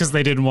Probably just because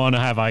they didn't want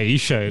to have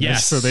Aisha in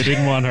this, so they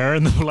didn't want her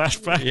in the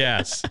flashback.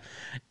 Yes.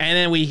 And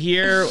then we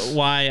hear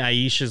why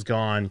Aisha's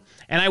gone.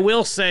 And I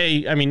will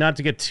say, I mean, not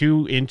to get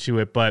too into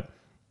it, but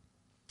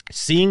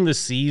seeing the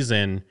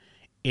season,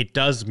 it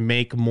does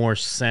make more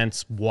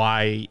sense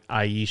why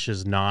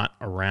Aisha's not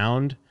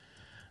around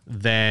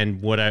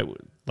than what I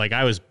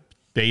was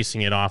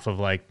basing it off of,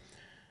 like,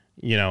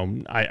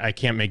 I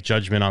can't make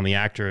judgment on the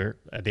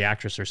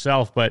actress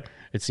herself, but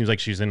it seems like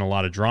she's in a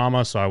lot of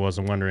drama. So I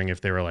wasn't wondering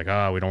if they were like,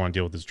 we don't want to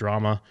deal with this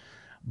drama.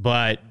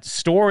 But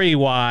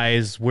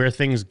story-wise, where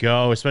things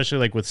go, especially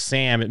like with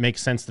Sam, it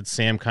makes sense that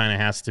Sam kind of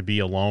has to be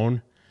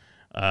alone.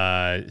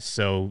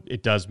 So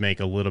it does make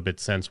a little bit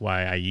sense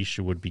why Aisha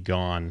would be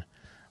gone.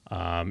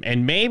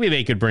 And maybe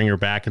they could bring her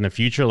back in the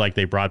future, like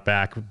they brought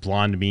back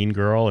Blonde Mean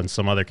Girl and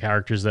some other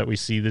characters that we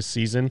see this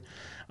season.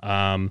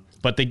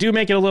 But they do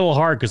make it a little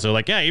hard because they're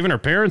like, yeah, even her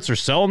parents are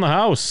selling the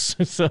house.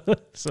 so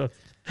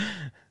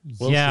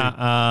we'll see.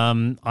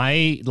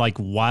 I like,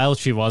 while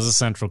she was a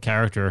central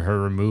character,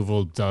 her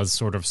removal does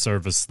sort of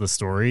service the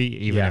story,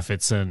 even if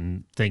it's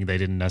a thing they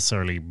didn't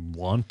necessarily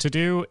want to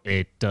do.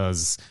 It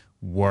does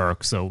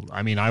work. So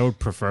I mean, I would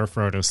prefer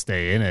for her to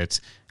stay in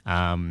it.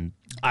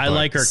 I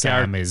like her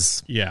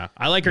character.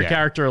 I like her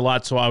character a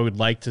lot, so I would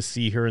like to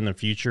see her in the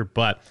future.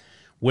 But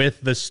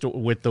with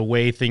the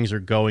way things are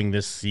going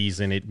this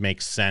season, it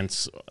makes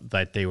sense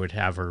that they would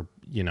have her,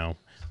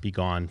 be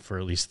gone for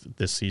at least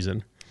this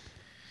season.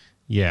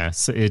 Yeah,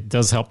 so it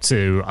does help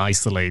to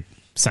isolate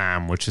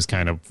Sam, which is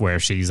kind of where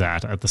she's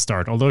at the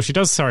start. Although she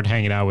does start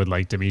hanging out with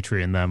like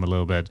Dimitri and them a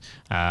little bit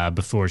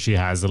before she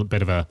has a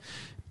bit of a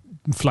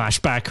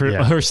flashback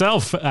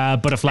herself, but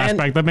a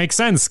flashback that makes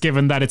sense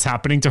given that it's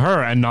happening to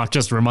her and not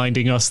just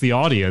reminding us, the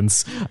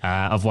audience,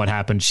 of what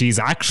happened. She's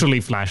actually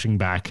flashing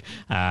back,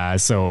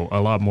 so a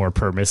lot more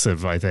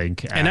permissive, I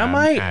think. And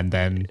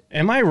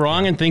am I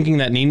wrong in thinking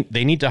that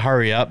they need to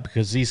hurry up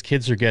because these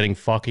kids are getting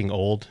fucking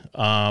old?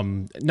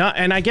 And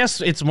I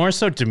guess it's more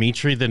so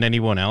Dimitri than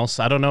anyone else.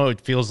 I don't know.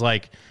 It feels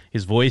like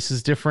his voice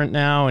is different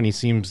now, and he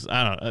seems,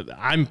 I don't know.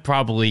 I'm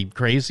probably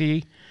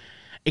crazy.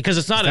 Because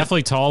it's not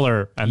definitely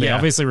taller, and they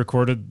obviously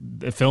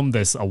filmed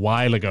this a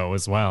while ago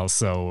as well.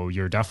 So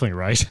you're definitely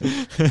right.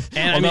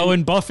 Although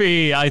in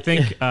Buffy, I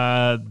think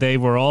they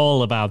were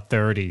all about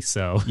 30.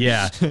 So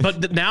yeah,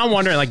 but now I'm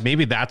wondering, like,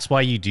 maybe that's why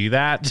you do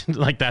that.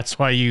 Like, that's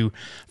why you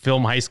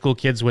film high school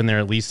kids when they're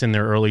at least in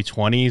their early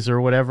 20s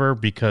or whatever,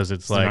 because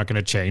it's like not going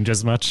to change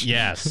as much.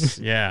 Yes,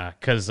 yeah,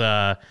 because.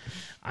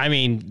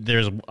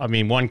 There's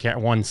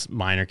one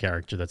minor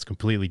character that's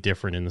completely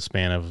different in the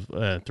span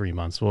of 3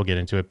 months. We'll get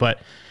into it, but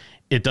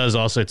it does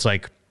also. It's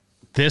like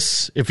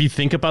this. If you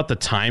think about the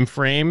time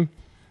frame,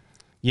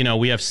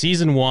 we have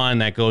season 1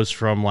 that goes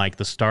from like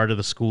the start of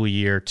the school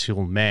year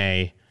till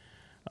May,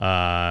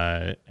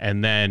 and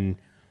then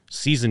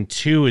season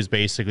 2 is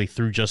basically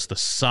through just the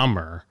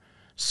summer.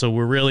 So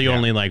we're really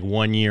only like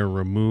 1 year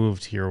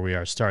removed. Here we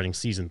are starting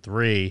season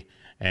 3,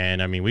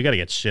 and we got to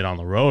get shit on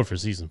the road for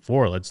season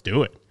 4. Let's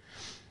do it.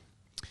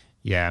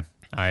 Yeah,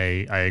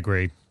 I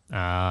agree.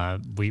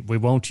 We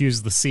won't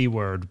use the C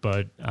word,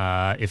 but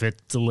if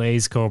it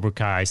delays Cobra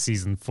Kai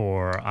season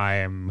 4, I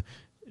am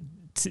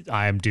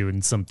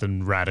doing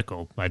something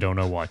radical. I don't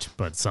know what,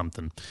 but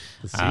something.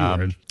 The C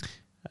word.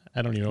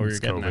 I don't even know where you're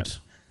getting at.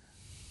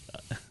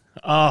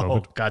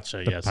 COVID.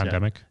 Gotcha. Yes,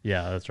 pandemic.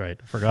 Yeah, that's right.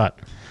 I forgot.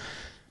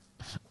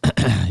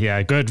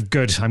 Yeah,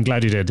 good. I'm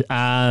glad you did.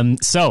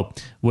 So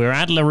we're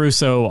at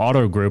LaRusso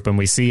Auto Group, and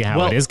we see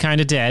how it is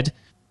kind of dead.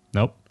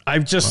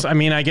 I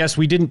mean, I guess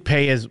we didn't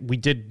pay as we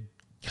did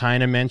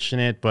kind of mention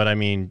it, but I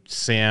mean,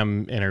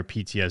 Sam and her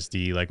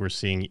PTSD, like we're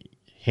seeing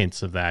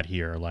hints of that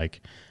here,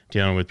 like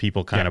dealing with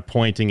people kind of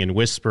pointing and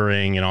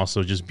whispering, and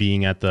also just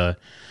being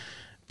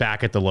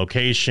back at the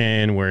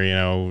location where, you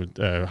know,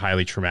 a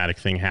highly traumatic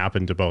thing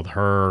happened to both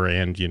her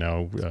and, you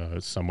know,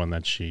 someone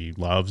that she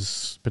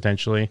loves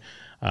potentially.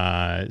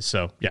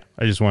 So yeah,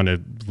 I just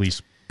wanted to at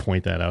least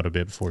point that out a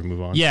bit before we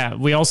move on. Yeah,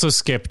 we also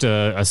skipped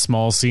a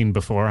small scene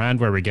beforehand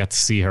where we get to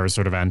see her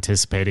sort of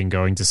anticipating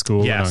going to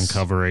school and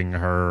uncovering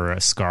her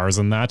scars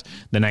and that.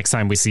 The next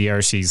time we see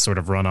her, she's sort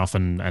of run off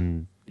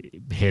and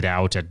hid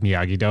out at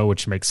Miyagi-Do,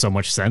 which makes so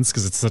much sense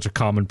because it's such a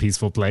calm and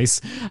peaceful place.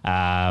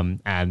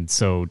 And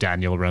so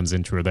Daniel runs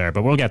into her there,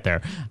 but we'll get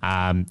there.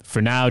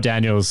 For now,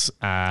 Daniel's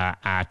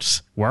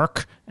at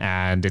work,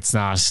 and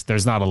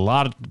there's not a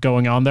lot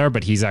going on there,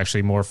 but he's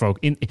actually more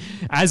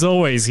as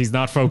always, he's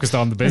not focused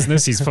on the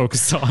business. He's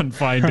focused on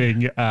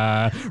finding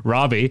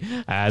Robbie.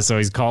 So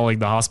he's calling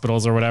the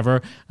hospitals or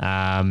whatever.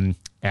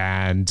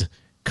 And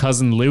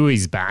cousin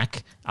Louie's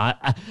back.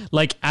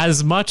 Like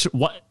as much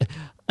what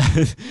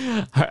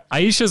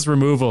Aisha's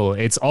removal,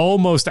 it's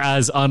almost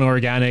as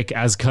unorganic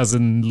as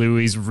cousin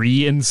Louis's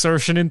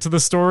reinsertion into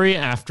the story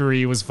after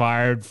he was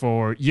fired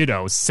for, you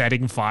know,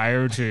 setting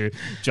fire to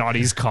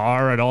Johnny's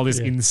car and all this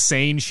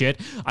insane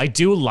shit. I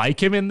do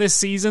like him in this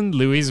season.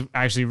 Louis is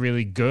actually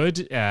really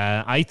good,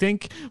 I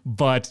think,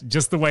 but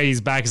just the way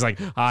he's back is like,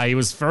 he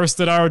was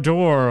first at our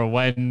door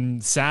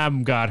when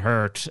Sam got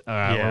hurt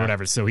or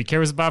whatever, so he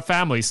cares about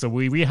family, so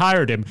we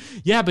hired him.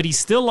 Yeah, but he's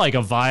still like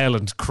a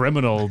violent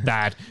criminal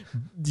that,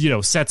 you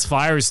know, sets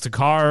fires to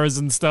cars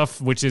and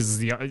stuff, which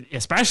is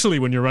especially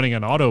when you're running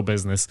an auto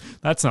business,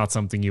 that's not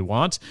something you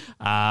want.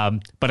 But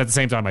at the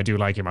same time, I do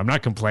like him. I'm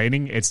not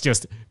complaining. It's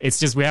just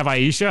we have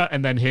Aisha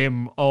and then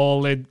him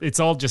it's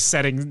all just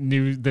setting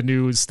the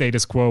new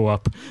status quo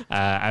up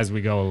as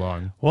we go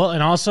along. Well,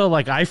 and also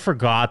like I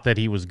forgot that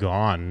he was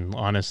gone,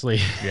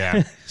 honestly.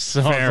 Yeah.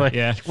 So Fair,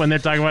 like, when they're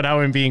talking about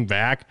him being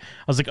back,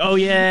 I was like, oh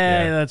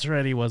yeah, that's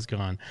right, he was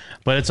gone.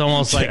 But it's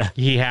almost like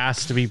he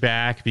has to be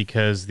back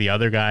because the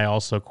other guy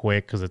also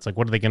quit, because it's like,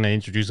 what are they going to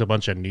introduce a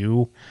bunch of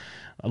new,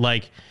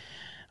 like,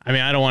 I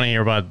mean, I don't want to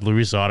hear about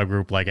Louis Auto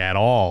Group like at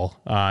all.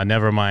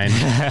 Never mind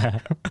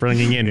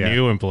bringing in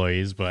new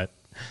employees, but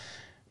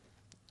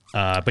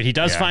he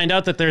does find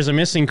out that there's a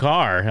missing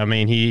car. I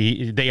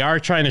mean, they are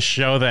trying to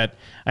show that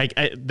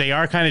they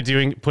are kind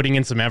of putting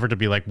in some effort to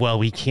be like, well,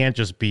 we can't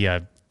just be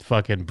a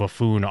fucking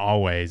buffoon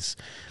always.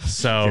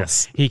 So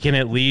he can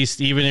at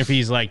least, even if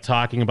he's like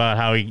talking about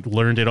how he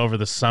learned it over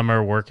the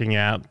summer working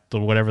at the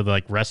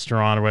like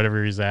restaurant or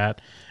whatever he's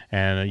at,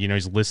 and you know,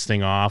 he's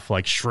listing off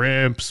like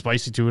shrimp,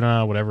 spicy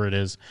tuna, whatever it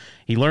is.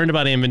 He learned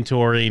about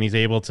inventory and he's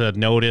able to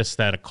notice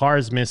that a car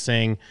is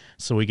missing.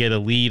 So we get a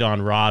lead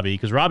on Robbie,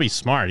 because Robbie's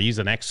smart. He's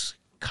an ex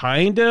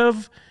kind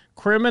of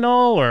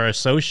criminal or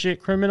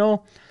associate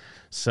criminal.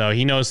 So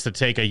he knows to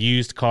take a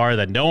used car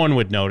that no one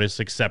would notice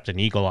except an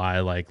eagle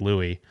eye like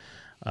Louis.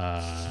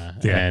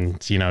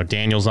 And, you know,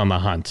 Daniel's on the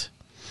hunt.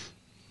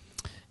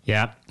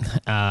 Yeah.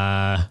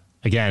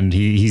 Again,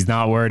 he's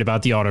not worried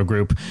about the auto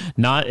group.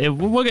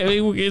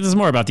 There's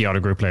more about the auto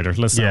group later.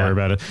 Let's not worry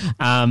about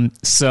it.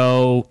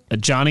 So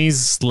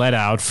Johnny's let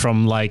out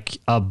from like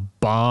a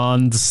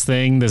bonds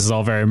thing. This is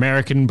all very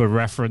American, but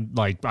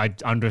like I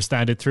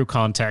understand it through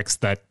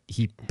context that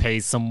he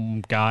pays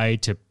some guy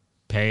to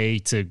pay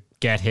to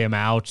get him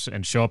out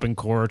and show up in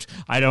court.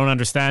 I don't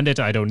understand it.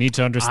 I don't need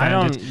to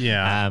understand it.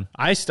 Yeah.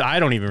 I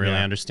don't even really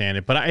understand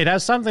it, but it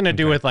has something to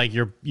do with like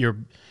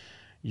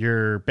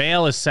your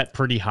bail is set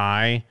pretty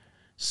high.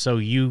 So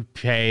you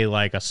pay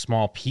like a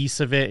small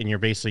piece of it and you're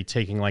basically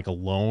taking like a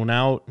loan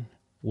out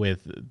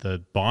with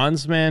the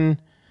bondsman.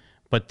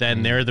 But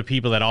then they're the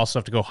people that also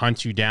have to go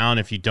hunt you down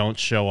if you don't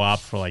show up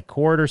for like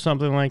court or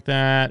something like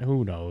that.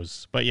 Who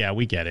knows? But yeah,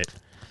 we get it.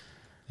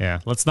 Yeah,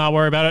 let's not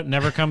worry about it.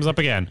 Never comes up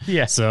again.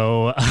 Yeah.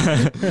 So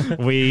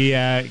we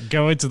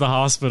go into the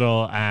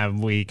hospital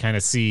and we kind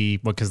of see,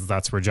 because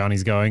that's where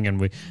Johnny's going,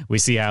 and we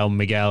see how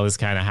Miguel is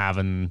kind of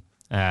having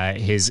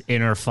his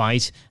inner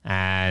fight,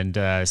 and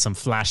some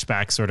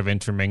flashbacks sort of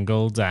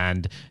intermingled,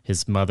 and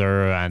his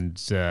mother and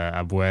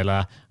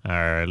Abuela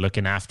are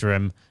looking after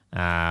him,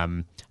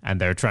 and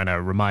they're trying to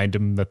remind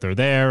him that they're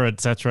there,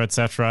 etc.,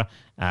 etc.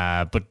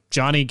 But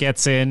Johnny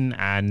gets in,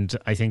 and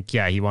I think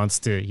he wants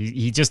to.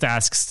 He just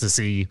asks to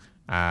see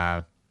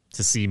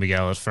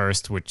Miguel at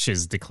first, which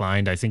is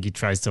declined. I think he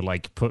tries to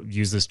like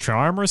use his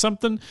charm or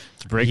something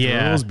to break the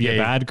rules, be a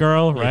bad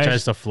girl, right? He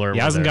tries to flirt. He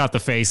hasn't got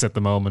the face at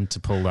the moment to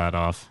pull that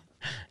off.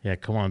 Yeah,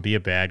 come on, be a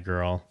bad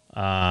girl.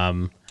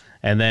 And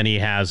then he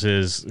has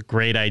his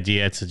great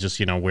idea to just,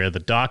 you know, wear the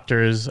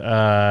doctor's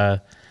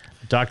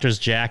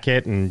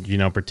jacket and, you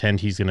know, pretend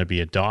he's going to be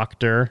a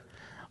doctor.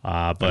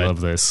 But I love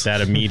this.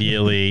 That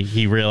immediately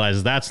he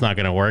realizes that's not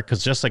going to work,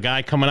 because just a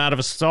guy coming out of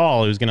a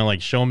stall who's going to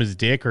like show him his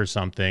dick or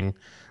something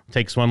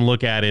takes one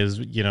look at his,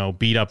 you know,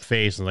 beat up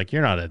face and like,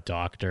 you're not a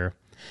doctor.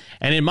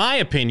 And in my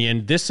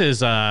opinion, this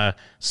is a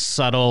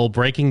subtle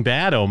Breaking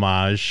Bad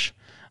homage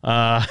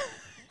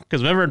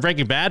Because remember in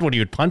Breaking Bad when he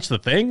would punch the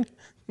thing?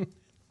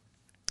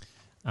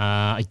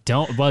 I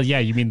don't. Well, yeah,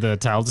 you mean the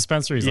towel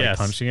dispenser? He's Yes.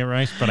 like punching it,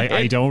 right? But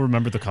I don't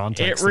remember the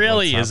context. It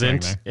really of what's happening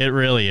isn't. there. It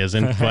really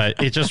isn't.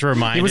 But it just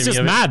reminded me. He was just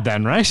of it. mad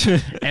then, right?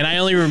 And I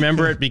only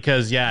remember it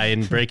because, yeah,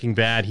 in Breaking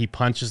Bad, he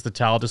punches the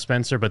towel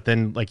dispenser, but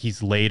then like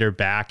he's later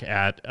back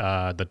at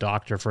the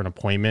doctor for an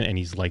appointment, and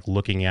he's like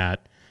looking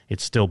at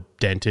it's still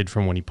dented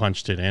from when he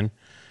punched it in.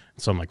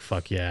 So I'm like,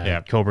 fuck yeah,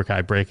 Yeah. Cobra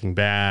Kai, Breaking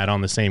Bad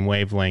on the same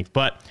wavelength.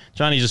 But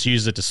Johnny just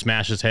used it to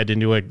smash his head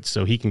into it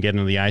so he can get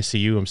into the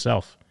ICU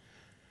himself.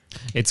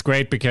 It's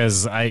great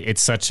because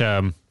it's such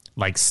a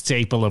like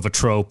staple of a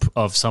trope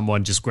of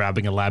someone just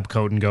grabbing a lab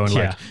coat and going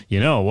like,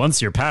 once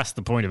you're past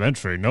the point of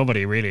entry,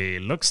 nobody really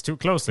looks too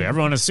closely.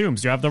 Everyone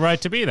assumes you have the right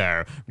to be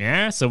there.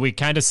 Yeah. So we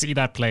kind of see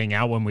that playing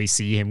out when we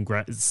see him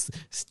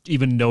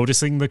even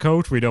noticing the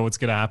coat. We know what's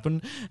going to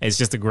happen. It's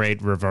just a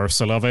great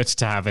reversal of it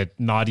to have it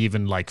not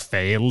even like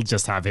fail,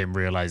 just have him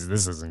realize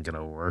this isn't going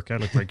to work. I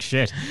look like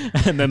shit.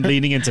 And then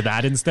leaning into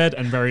that instead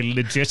and very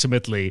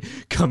legitimately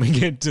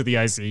coming into the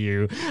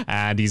ICU.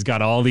 And he's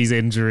got all these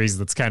injuries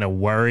that's kind of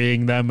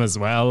worrying them as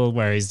well,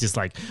 where he's just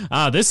like,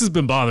 this has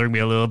been bothering me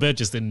a little bit,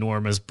 just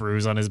enormous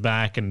bruise on his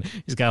back, and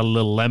he's got a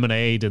little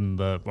lemonade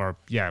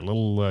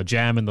little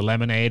jam in the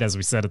lemonade, as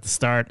we said at the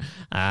start,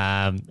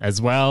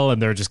 as well,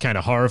 and they're just kind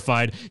of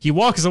horrified. He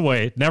walks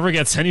away, never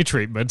gets any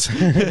treatment,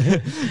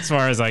 as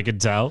far as I can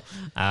tell.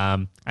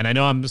 And I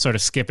know I'm sort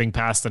of skipping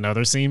past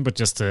another scene, but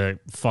just to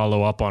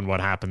follow up on what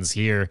happens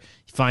here,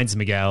 he finds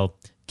Miguel,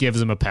 gives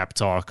him a pep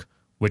talk,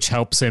 which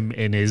helps him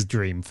in his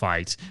dream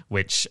fight,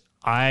 which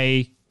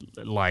I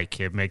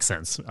like. It makes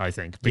sense, I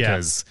think,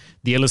 because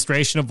the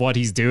illustration of what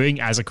he's doing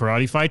as a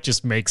karate fight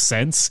just makes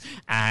sense,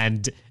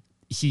 and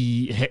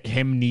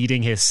him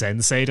needing his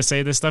sensei to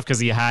say this stuff, because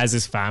he has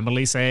his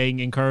family saying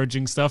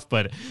encouraging stuff,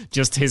 but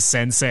just his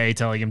sensei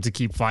telling him to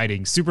keep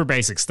fighting, super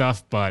basic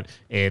stuff, but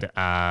it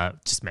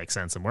just makes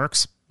sense and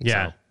works.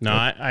 Yeah, So, no,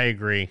 I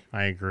agree.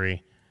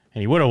 And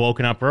he would have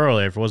woken up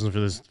earlier if it wasn't for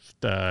this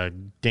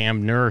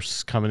damn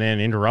nurse coming in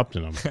and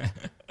interrupting him.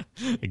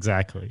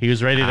 exactly. He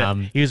was ready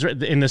to. He was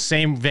in the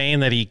same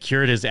vein that he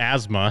cured his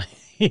asthma.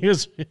 He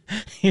was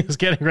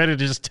getting ready to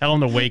just tell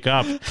him to wake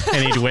up,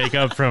 and he'd wake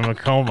up from a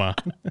coma.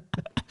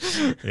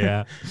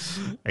 Yeah,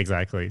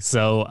 exactly.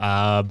 So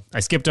I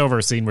skipped over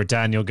a scene where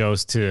Daniel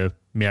goes to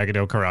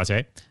Miyagi-Do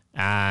Karate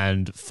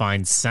and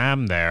finds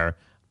Sam there.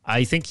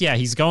 I think,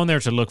 he's going there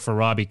to look for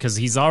Robbie because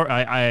he's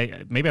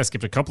already, maybe I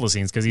skipped a couple of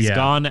scenes because he's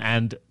gone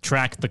and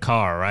tracked the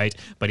car, right?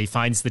 But he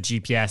finds the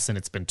GPS and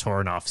it's been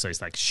torn off. So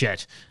he's like,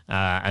 shit,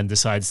 and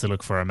decides to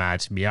look for him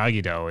at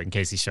Miyagi-Do in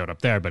case he showed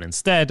up there. But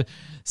instead,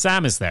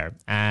 Sam is there.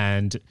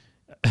 And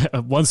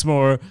once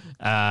more,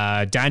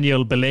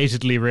 Daniel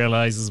belatedly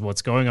realizes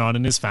what's going on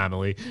in his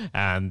family,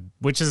 and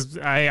which is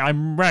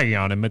I'm ragging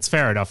on him. It's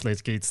fair enough.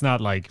 It's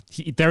not like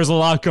there's a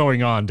lot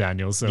going on,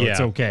 Daniel, so it's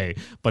okay.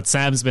 But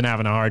Sam's been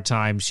having a hard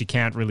time. She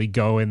can't really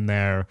go in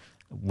there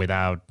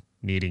without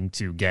needing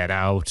to get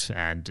out,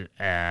 and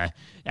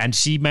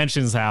she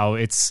mentions how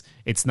it's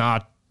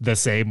not the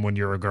same when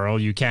you're a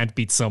girl. You can't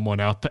beat someone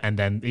up and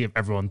then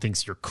everyone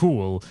thinks you're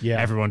cool.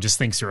 Everyone just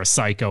thinks you're a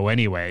psycho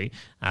anyway.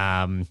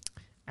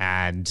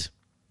 And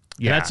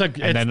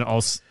then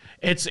also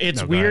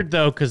it's weird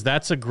though, because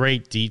that's a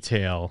great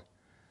detail.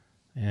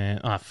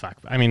 And fuck,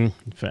 I mean,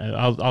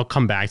 I'll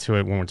come back to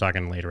it when we're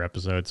talking later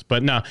episodes.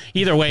 But no,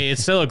 either way,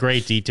 it's still a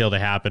great detail to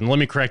happen. Let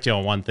me correct you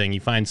on one thing.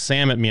 You find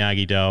Sam at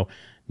Miyagi-Do,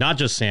 not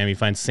just Sam. You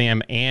find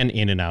Sam and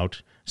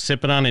In-N-Out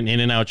sipping on an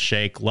In-N-Out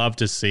shake. Love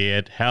to see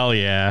it. Hell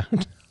yeah,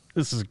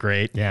 this is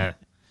great. Yeah.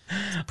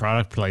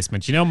 Product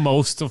placement. Not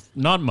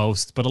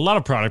most, but a lot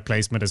of product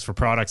placement is for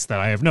products that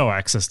I have no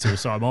access to.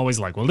 So I'm always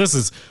like, well, this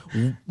is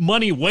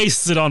money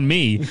wasted on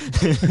me.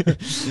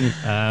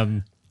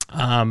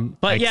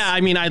 But yeah, I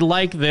mean, I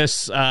like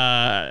this.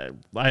 I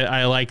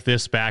like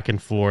this back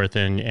and forth,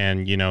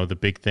 and the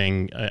big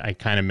thing I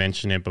kind of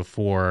mentioned it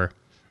before,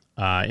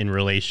 in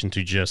relation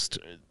to just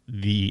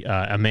the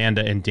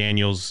Amanda and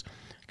Daniel's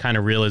kind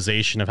of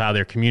realization of how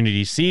their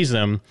community sees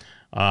them.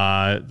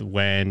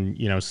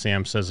 When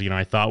Sam says,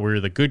 I thought we were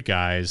the good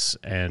guys,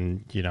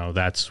 and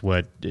that's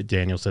what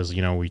Daniel says,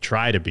 we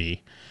try to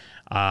be,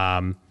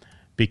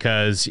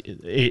 because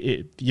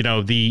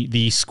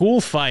the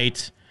school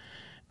fight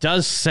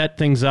does set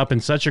things up in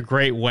such a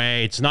great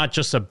way. It's not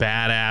just a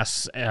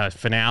badass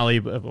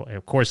finale.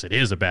 Of course it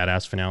is a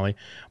badass finale,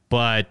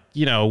 but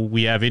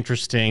we have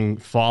interesting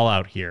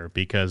fallout here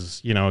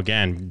because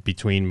again,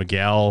 between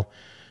Miguel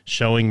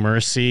showing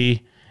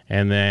mercy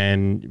and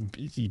then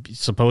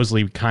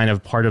supposedly kind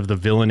of part of the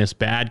villainous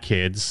bad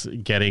kids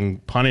getting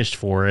punished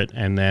for it,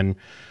 and then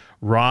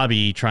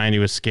Robbie trying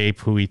to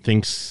escape who he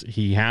thinks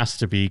he has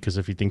to be, because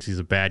if he thinks he's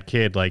a bad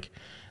kid, like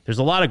there's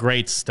a lot of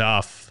great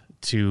stuff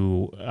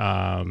to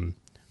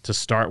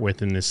start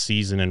with in this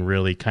season and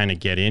really kind of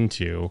get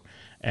into,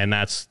 and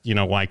that's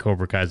why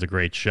Cobra Kai is a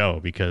great show,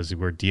 because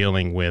we're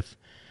dealing with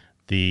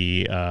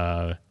the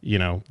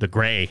the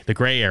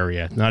gray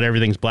area. Not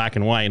everything's black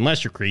and white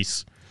unless you're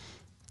Kreese.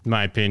 In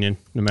my opinion,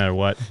 no matter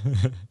what.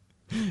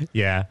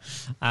 Yeah.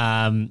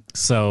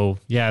 So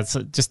yeah, it's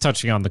just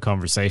touching on the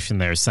conversation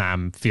there.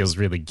 Sam feels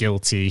really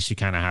guilty. She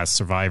kind of has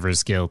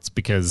survivor's guilt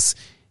because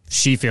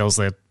she feels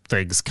that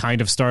things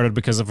kind of started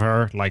because of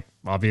her, like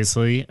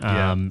obviously,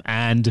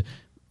 and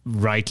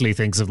rightly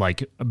thinks of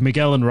like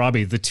Miguel and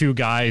Robbie, the two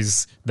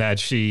guys that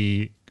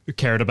she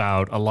cared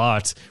about a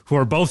lot, who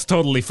are both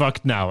totally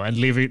fucked now and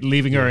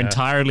leaving her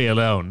entirely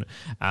alone.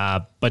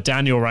 But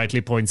Daniel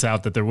rightly points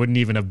out that there wouldn't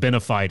even have been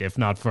a fight if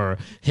not for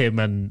him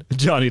and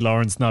Johnny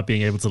Lawrence not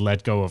being able to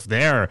let go of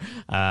their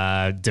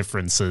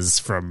differences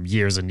from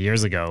years and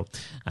years ago.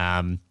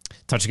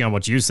 Touching on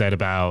what you said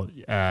about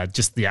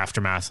just the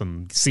aftermath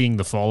and seeing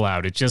the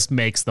fallout, it just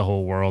makes the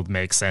whole world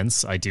make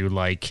sense. I do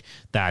like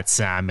that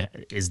Sam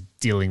is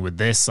dealing with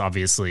this.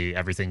 Obviously,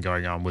 everything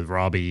going on with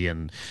Robbie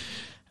and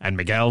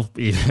Miguel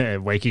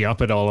waking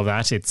up and all of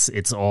that.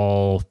 It's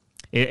all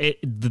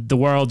the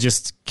world,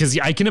 just because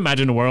I can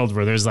imagine a world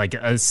where there's like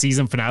a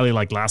season finale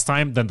like last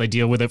time, then they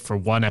deal with it for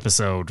one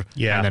episode,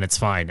 and then it's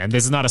fine. And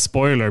this is not a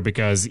spoiler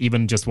because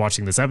even just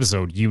watching this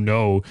episode, you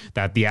know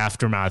that the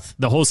aftermath,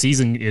 the whole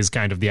season is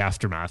kind of the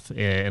aftermath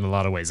in a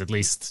lot of ways, at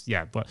least.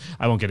 Yeah, but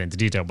I won't get into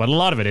detail. But a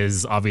lot of it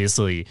is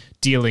obviously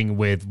dealing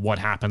with what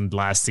happened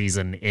last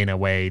season in a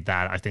way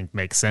that I think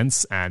makes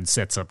sense and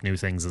sets up new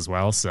things as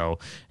well. So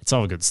it's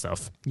all good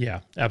stuff. Yeah,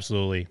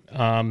 absolutely.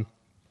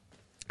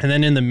 And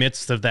then in the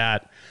midst of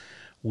that,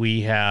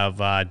 we have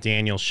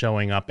Daniel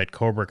showing up at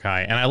Cobra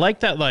Kai. And I like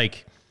that,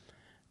 like,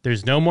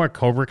 there's no more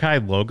Cobra Kai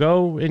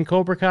logo in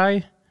Cobra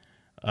Kai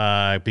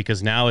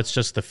because now it's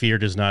just the fear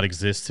does not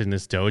exist in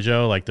this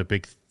dojo, like the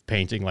big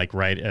painting, like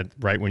right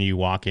when you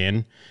walk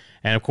in.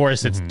 And, of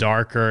course, it's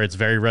darker. It's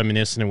very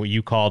reminiscent of what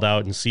you called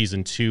out in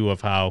season 2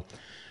 of how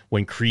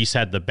when Kreese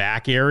had the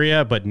back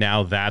area, but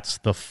now that's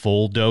the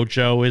full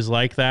dojo is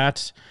like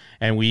that.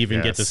 And we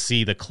even get to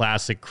see the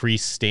classic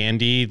Kreese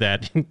standee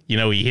that, you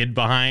know, he hid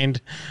behind.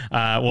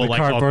 The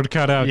cardboard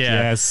cutout,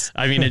 yes.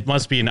 I mean, it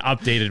must be an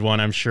updated one,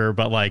 I'm sure,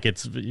 but, like,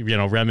 it's, you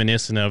know,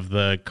 reminiscent of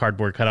the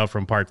cardboard cutout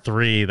from part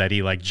 3 that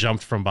he, like,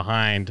 jumped from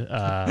behind.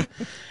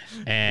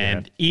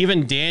 And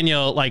even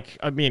Daniel, like,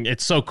 I mean,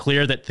 it's so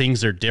clear that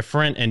things are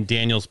different, and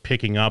Daniel's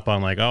picking up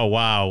on, like, oh,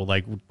 wow,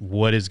 like,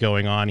 what is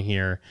going on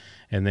here?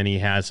 And then he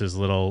has his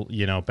little,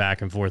 you know,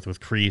 back and forth with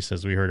Kreese,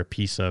 as we heard a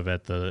piece of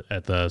at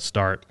the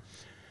start.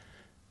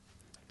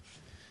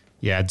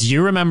 Yeah. Do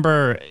you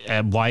remember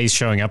why he's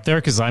showing up there?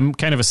 Because I'm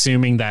kind of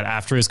assuming that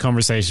after his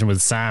conversation with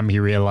Sam, he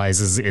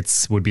realizes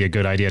it would be a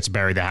good idea to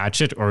bury the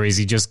hatchet, or is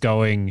he just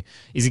going?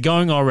 Is he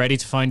going already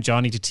to find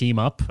Johnny to team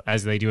up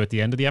as they do at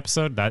the end of the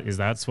episode?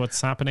 That's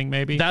what's happening.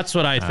 Maybe that's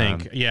what I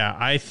think.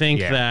 I think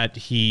that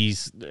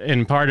he's,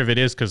 and part of it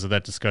is because of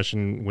that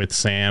discussion with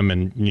Sam,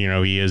 and you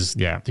know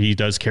he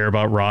does care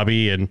about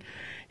Robbie, and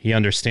he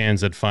understands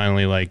that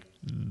finally, like,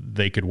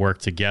 they could work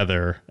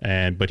together,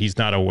 but he's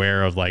not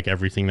aware of like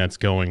everything that's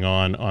going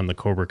on the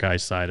Cobra Kai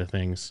side of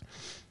things.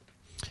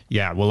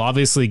 Yeah, we'll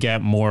obviously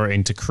get more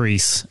into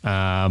Kreese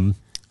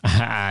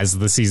as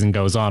the season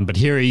goes on, but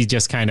here he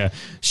just kind of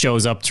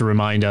shows up to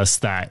remind us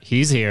that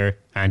he's here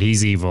and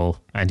he's evil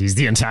and he's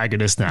the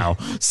antagonist now.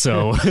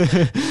 So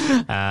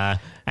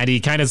and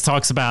he kind of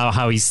talks about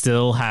how he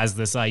still has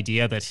this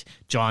idea that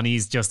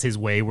Johnny's just his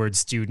wayward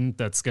student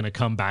that's going to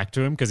come back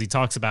to him, because he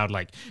talks about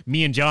like,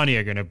 me and Johnny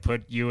are going to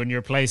put you in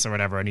your place or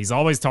whatever. And he's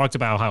always talked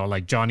about how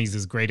like Johnny's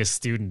his greatest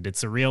student.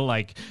 It's a real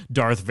like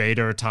Darth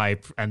Vader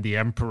type and the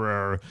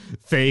Emperor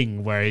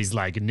thing where he's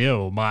like,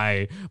 no,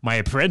 my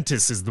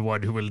apprentice is the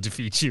one who will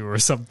defeat you or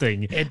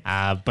something.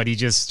 But he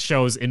just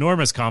shows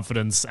enormous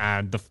confidence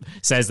and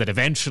says that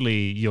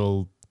eventually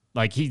you'll,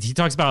 like, he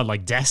talks about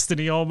like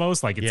destiny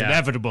almost, like it's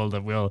inevitable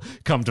that we'll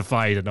come to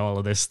fight and all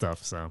of this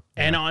stuff. So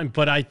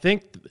but I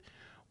think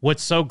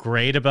what's so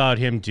great about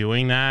him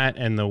doing that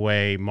and the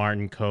way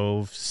Martin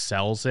Kove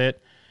sells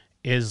it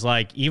is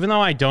like, even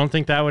though I don't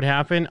think that would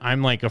happen,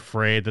 I'm like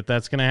afraid that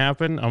that's going to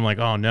happen. I'm like,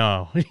 oh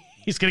no,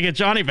 he's going to get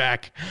Johnny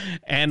back.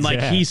 And like,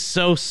 he's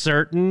so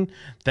certain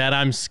that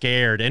I'm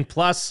scared. And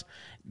plus,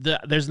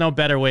 there's no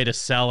better way to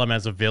sell him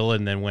as a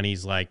villain than when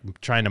he's like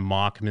trying to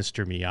mock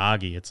Mr.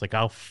 Miyagi. It's like,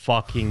 how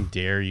fucking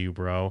dare you,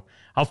 bro?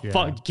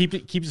 Keep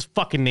his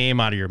fucking name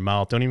out of your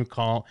mouth.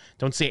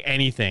 Don't say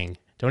anything.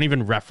 Don't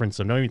even reference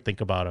him. Don't even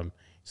think about him,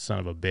 son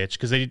of a bitch.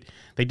 Because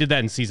they did that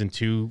in season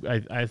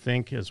 2, I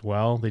think, as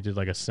well. They did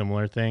like a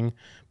similar thing.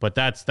 But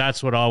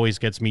that's what always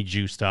gets me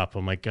juiced up.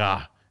 I'm like,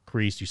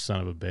 Kreese, you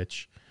son of a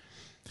bitch.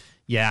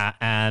 Yeah,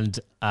 and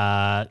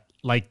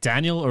like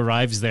Daniel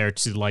arrives there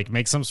to like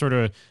make some sort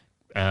of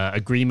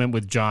agreement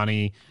with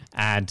Johnny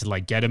and to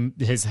like get him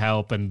his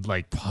help and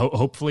like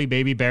hopefully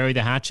maybe bury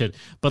the hatchet.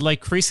 But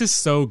like Kreese is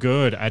so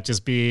good at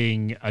just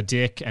being a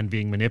dick and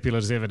being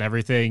manipulative and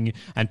everything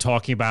and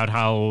talking about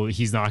how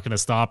he's not going to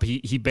stop.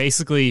 He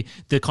basically,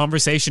 the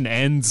conversation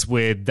ends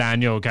with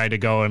Daniel kind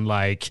of going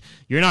like,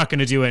 you're not going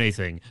to do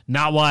anything,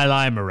 not while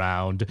I'm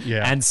around.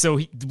 And so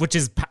which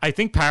is, I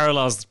think,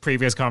 parallels the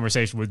previous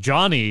conversation with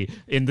Johnny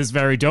in this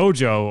very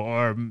dojo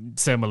or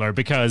similar,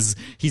 because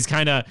he's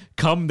kind of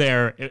come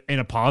there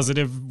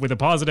with a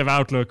positive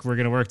outlook look, we're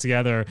going to work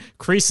together.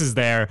 Kreese is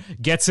there,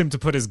 gets him to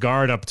put his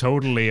guard up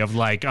totally of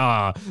like,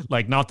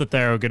 not that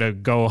they're going to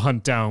go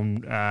hunt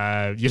down,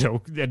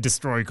 and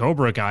destroy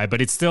Cobra Kai,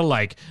 but it's still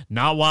like,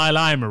 not while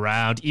I'm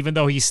around, even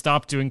though he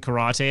stopped doing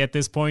karate at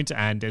this point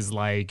and is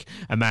like,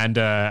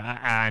 Amanda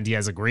and he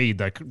has agreed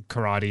that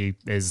karate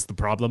is the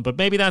problem. But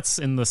maybe that's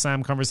in the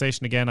Sam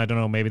conversation again. I don't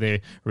know. Maybe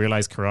they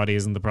realize karate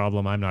isn't the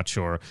problem. I'm not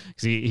sure.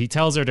 Because he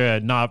tells her to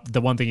not,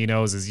 the one thing he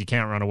knows is you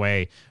can't run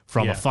away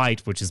from a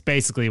fight, which is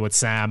basically what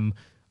Sam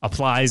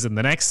applies in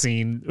the next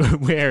scene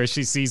where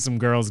she sees some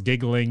girls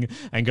giggling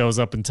and goes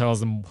up and tells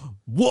them,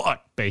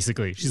 what?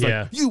 Basically. She's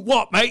like, you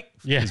what, mate?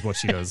 Yeah. Is what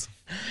she does.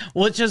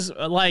 Which is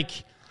like,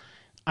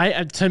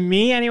 to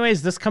me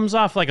anyways, this comes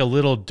off like a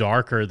little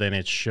darker than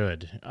it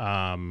should.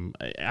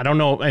 I don't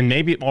know. And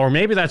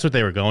maybe that's what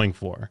they were going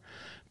for,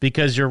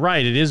 because you're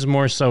right. It is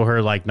more so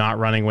her like not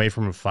running away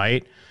from a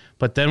fight.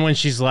 But then when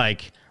she's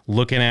like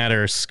looking at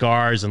her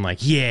scars and like,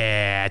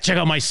 yeah, check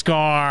out my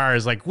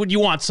scars. Like, would you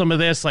want some of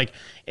this? Like,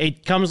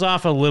 it comes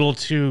off a little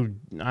too,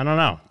 I don't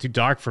know, too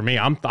dark for me.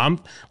 I'm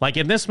like,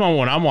 in this moment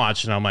when I'm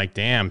watching, I'm like,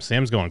 damn,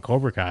 Sam's going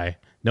Cobra Kai.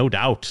 No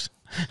doubt.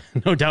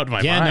 No doubt in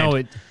my mind. Yeah,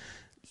 no,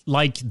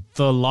 like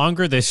the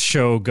longer this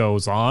show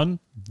goes on,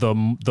 the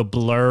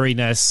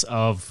blurriness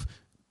of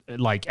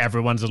like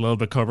everyone's a little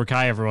bit Cobra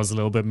Kai, everyone's a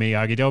little bit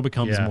Miyagi-Do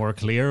becomes more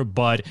clear,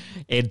 but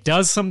it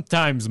does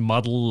sometimes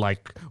muddle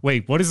like,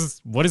 wait, what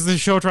is the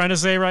show trying to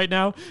say right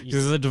now?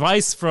 There's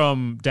advice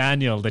from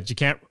Daniel that you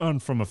can't run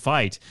from a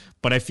fight,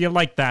 but I feel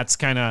like that's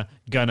kind of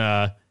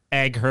gonna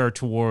egg her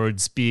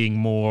towards being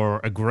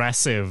more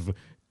aggressive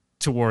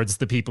towards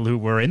the people who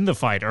were in the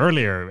fight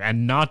earlier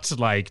and not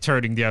like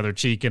turning the other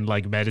cheek and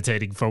like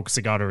meditating,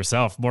 focusing on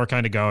herself, more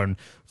kind of going,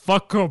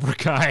 fuck Cobra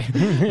Kai,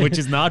 which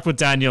is not what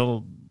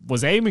Daniel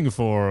was aiming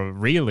for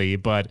really.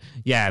 But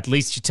yeah, at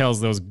least she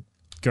tells those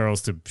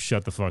girls to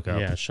shut the fuck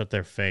up. Yeah, shut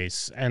their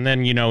face. And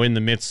then, in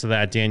the midst of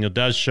that, Daniel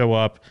does show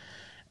up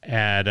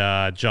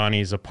at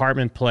Johnny's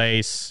apartment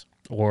place,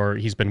 or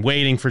he's been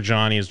waiting for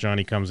Johnny. As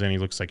Johnny comes in, he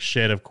looks like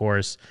shit, of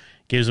course,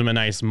 gives him a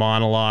nice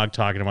monologue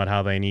talking about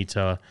how they need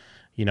to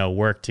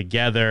work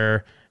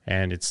together,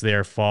 and it's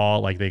their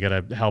fault. Like, they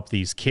got to help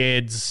these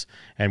kids,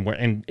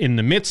 and in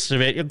the midst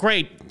of it, a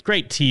great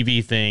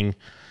TV thing.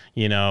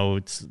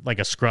 It's like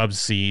a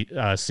Scrubs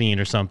scene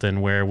or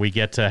something where we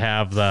get to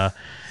have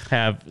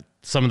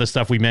some of the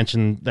stuff we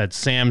mentioned that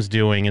Sam's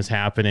doing is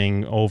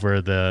happening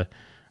under the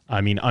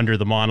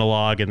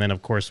monologue, and then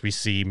of course we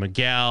see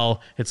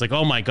Miguel. It's like,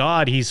 oh my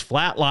God, he's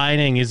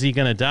flatlining. Is he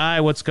gonna die?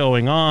 What's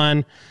going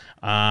on?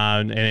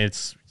 And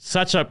it's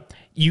such a.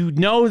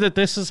 That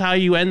this is how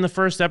you end the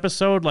first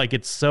episode. Like,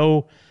 it's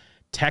so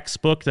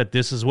textbook that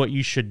this is what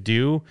you should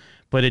do,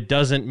 but it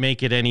doesn't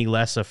make it any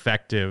less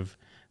effective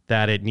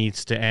that it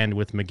needs to end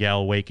with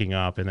Miguel waking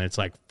up. And it's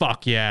like,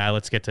 fuck yeah,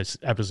 let's get to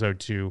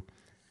episode 2.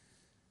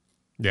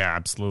 Yeah,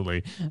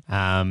 absolutely.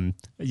 As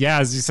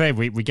you say,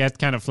 we get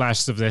kind of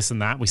flashes of this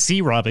and that. We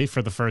see Robbie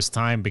for the first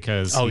time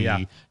because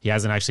he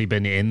hasn't actually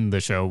been in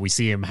the show. We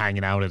see him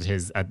hanging out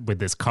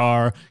with his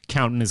car,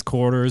 counting his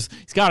quarters.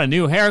 He's got a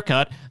new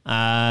haircut.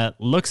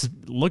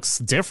 Looks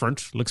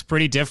different. Looks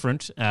pretty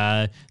different.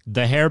 The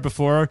hair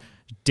before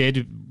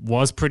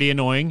was pretty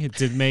annoying. It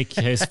did make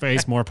his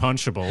face more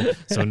punchable.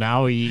 So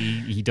now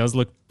he does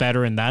look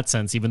better in that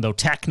sense, even though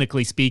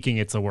technically speaking,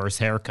 it's a worse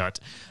haircut.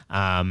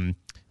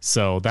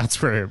 So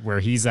that's where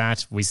he's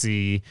at. We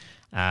see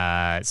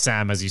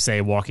Sam, as you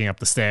say, walking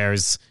up the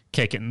stairs,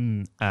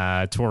 kicking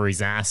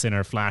Tori's ass in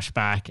her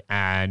flashback.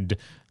 And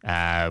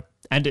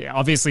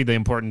obviously the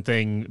important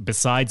thing,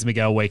 besides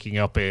Miguel waking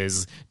up,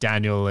 is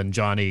Daniel and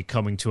Johnny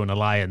coming to an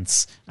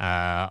alliance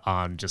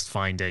on just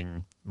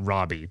finding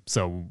Robbie.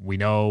 So we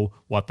know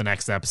what the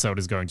next episode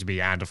is going to be.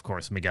 And, of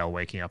course, Miguel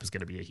waking up is going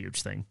to be a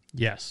huge thing.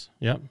 Yes.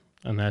 Yep.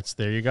 And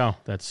there you go.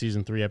 That's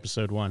season 3,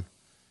 episode 1.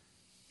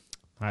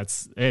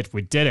 That's it.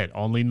 We did it.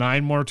 Only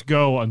 9 more to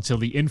go until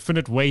the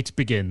infinite wait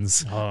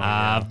begins.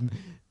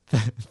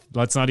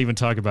 Let's not even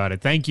talk about it.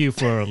 Thank you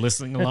for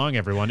listening along,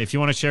 everyone. If you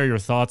want to share your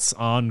thoughts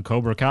on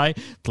Cobra Kai,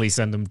 please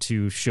send them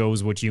to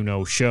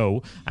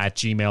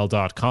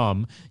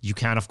showswhatyouknowshow@gmail.com. You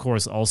can, of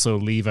course, also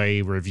leave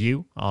a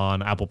review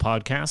on Apple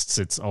Podcasts.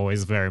 It's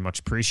always very much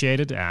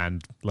appreciated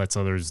and lets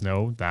others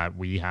know that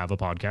we have a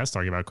podcast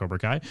talking about Cobra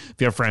Kai. If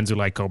you have friends who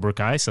like Cobra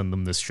Kai, send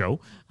them this show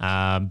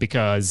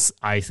because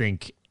I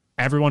think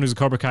everyone who's a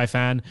Cobra Kai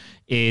fan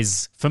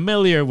is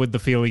familiar with the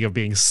feeling of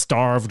being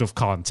starved of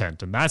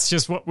content, and that's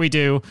just what we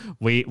do.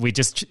 We're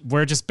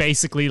just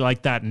basically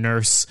like that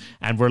nurse,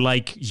 and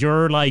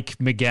you're like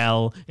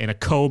Miguel in a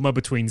coma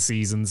between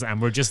seasons,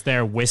 and we're just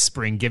there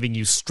whispering, giving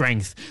you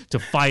strength to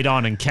fight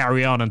on and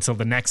carry on until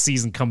the next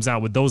season comes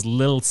out with those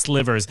little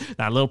slivers,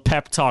 that little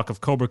pep talk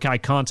of Cobra Kai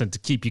content to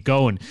keep you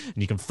going. And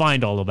you can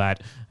find all of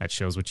that at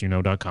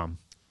showswhatyouknow.com.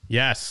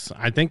 Yes,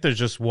 I think there's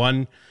just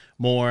one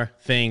more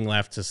thing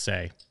left to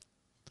say.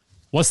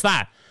 What's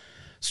that?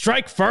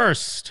 Strike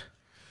first.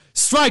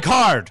 Strike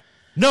hard.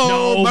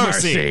 No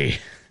mercy.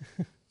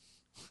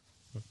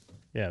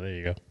 Yeah, there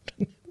you go.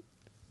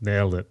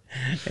 Nailed it.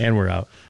 And we're out.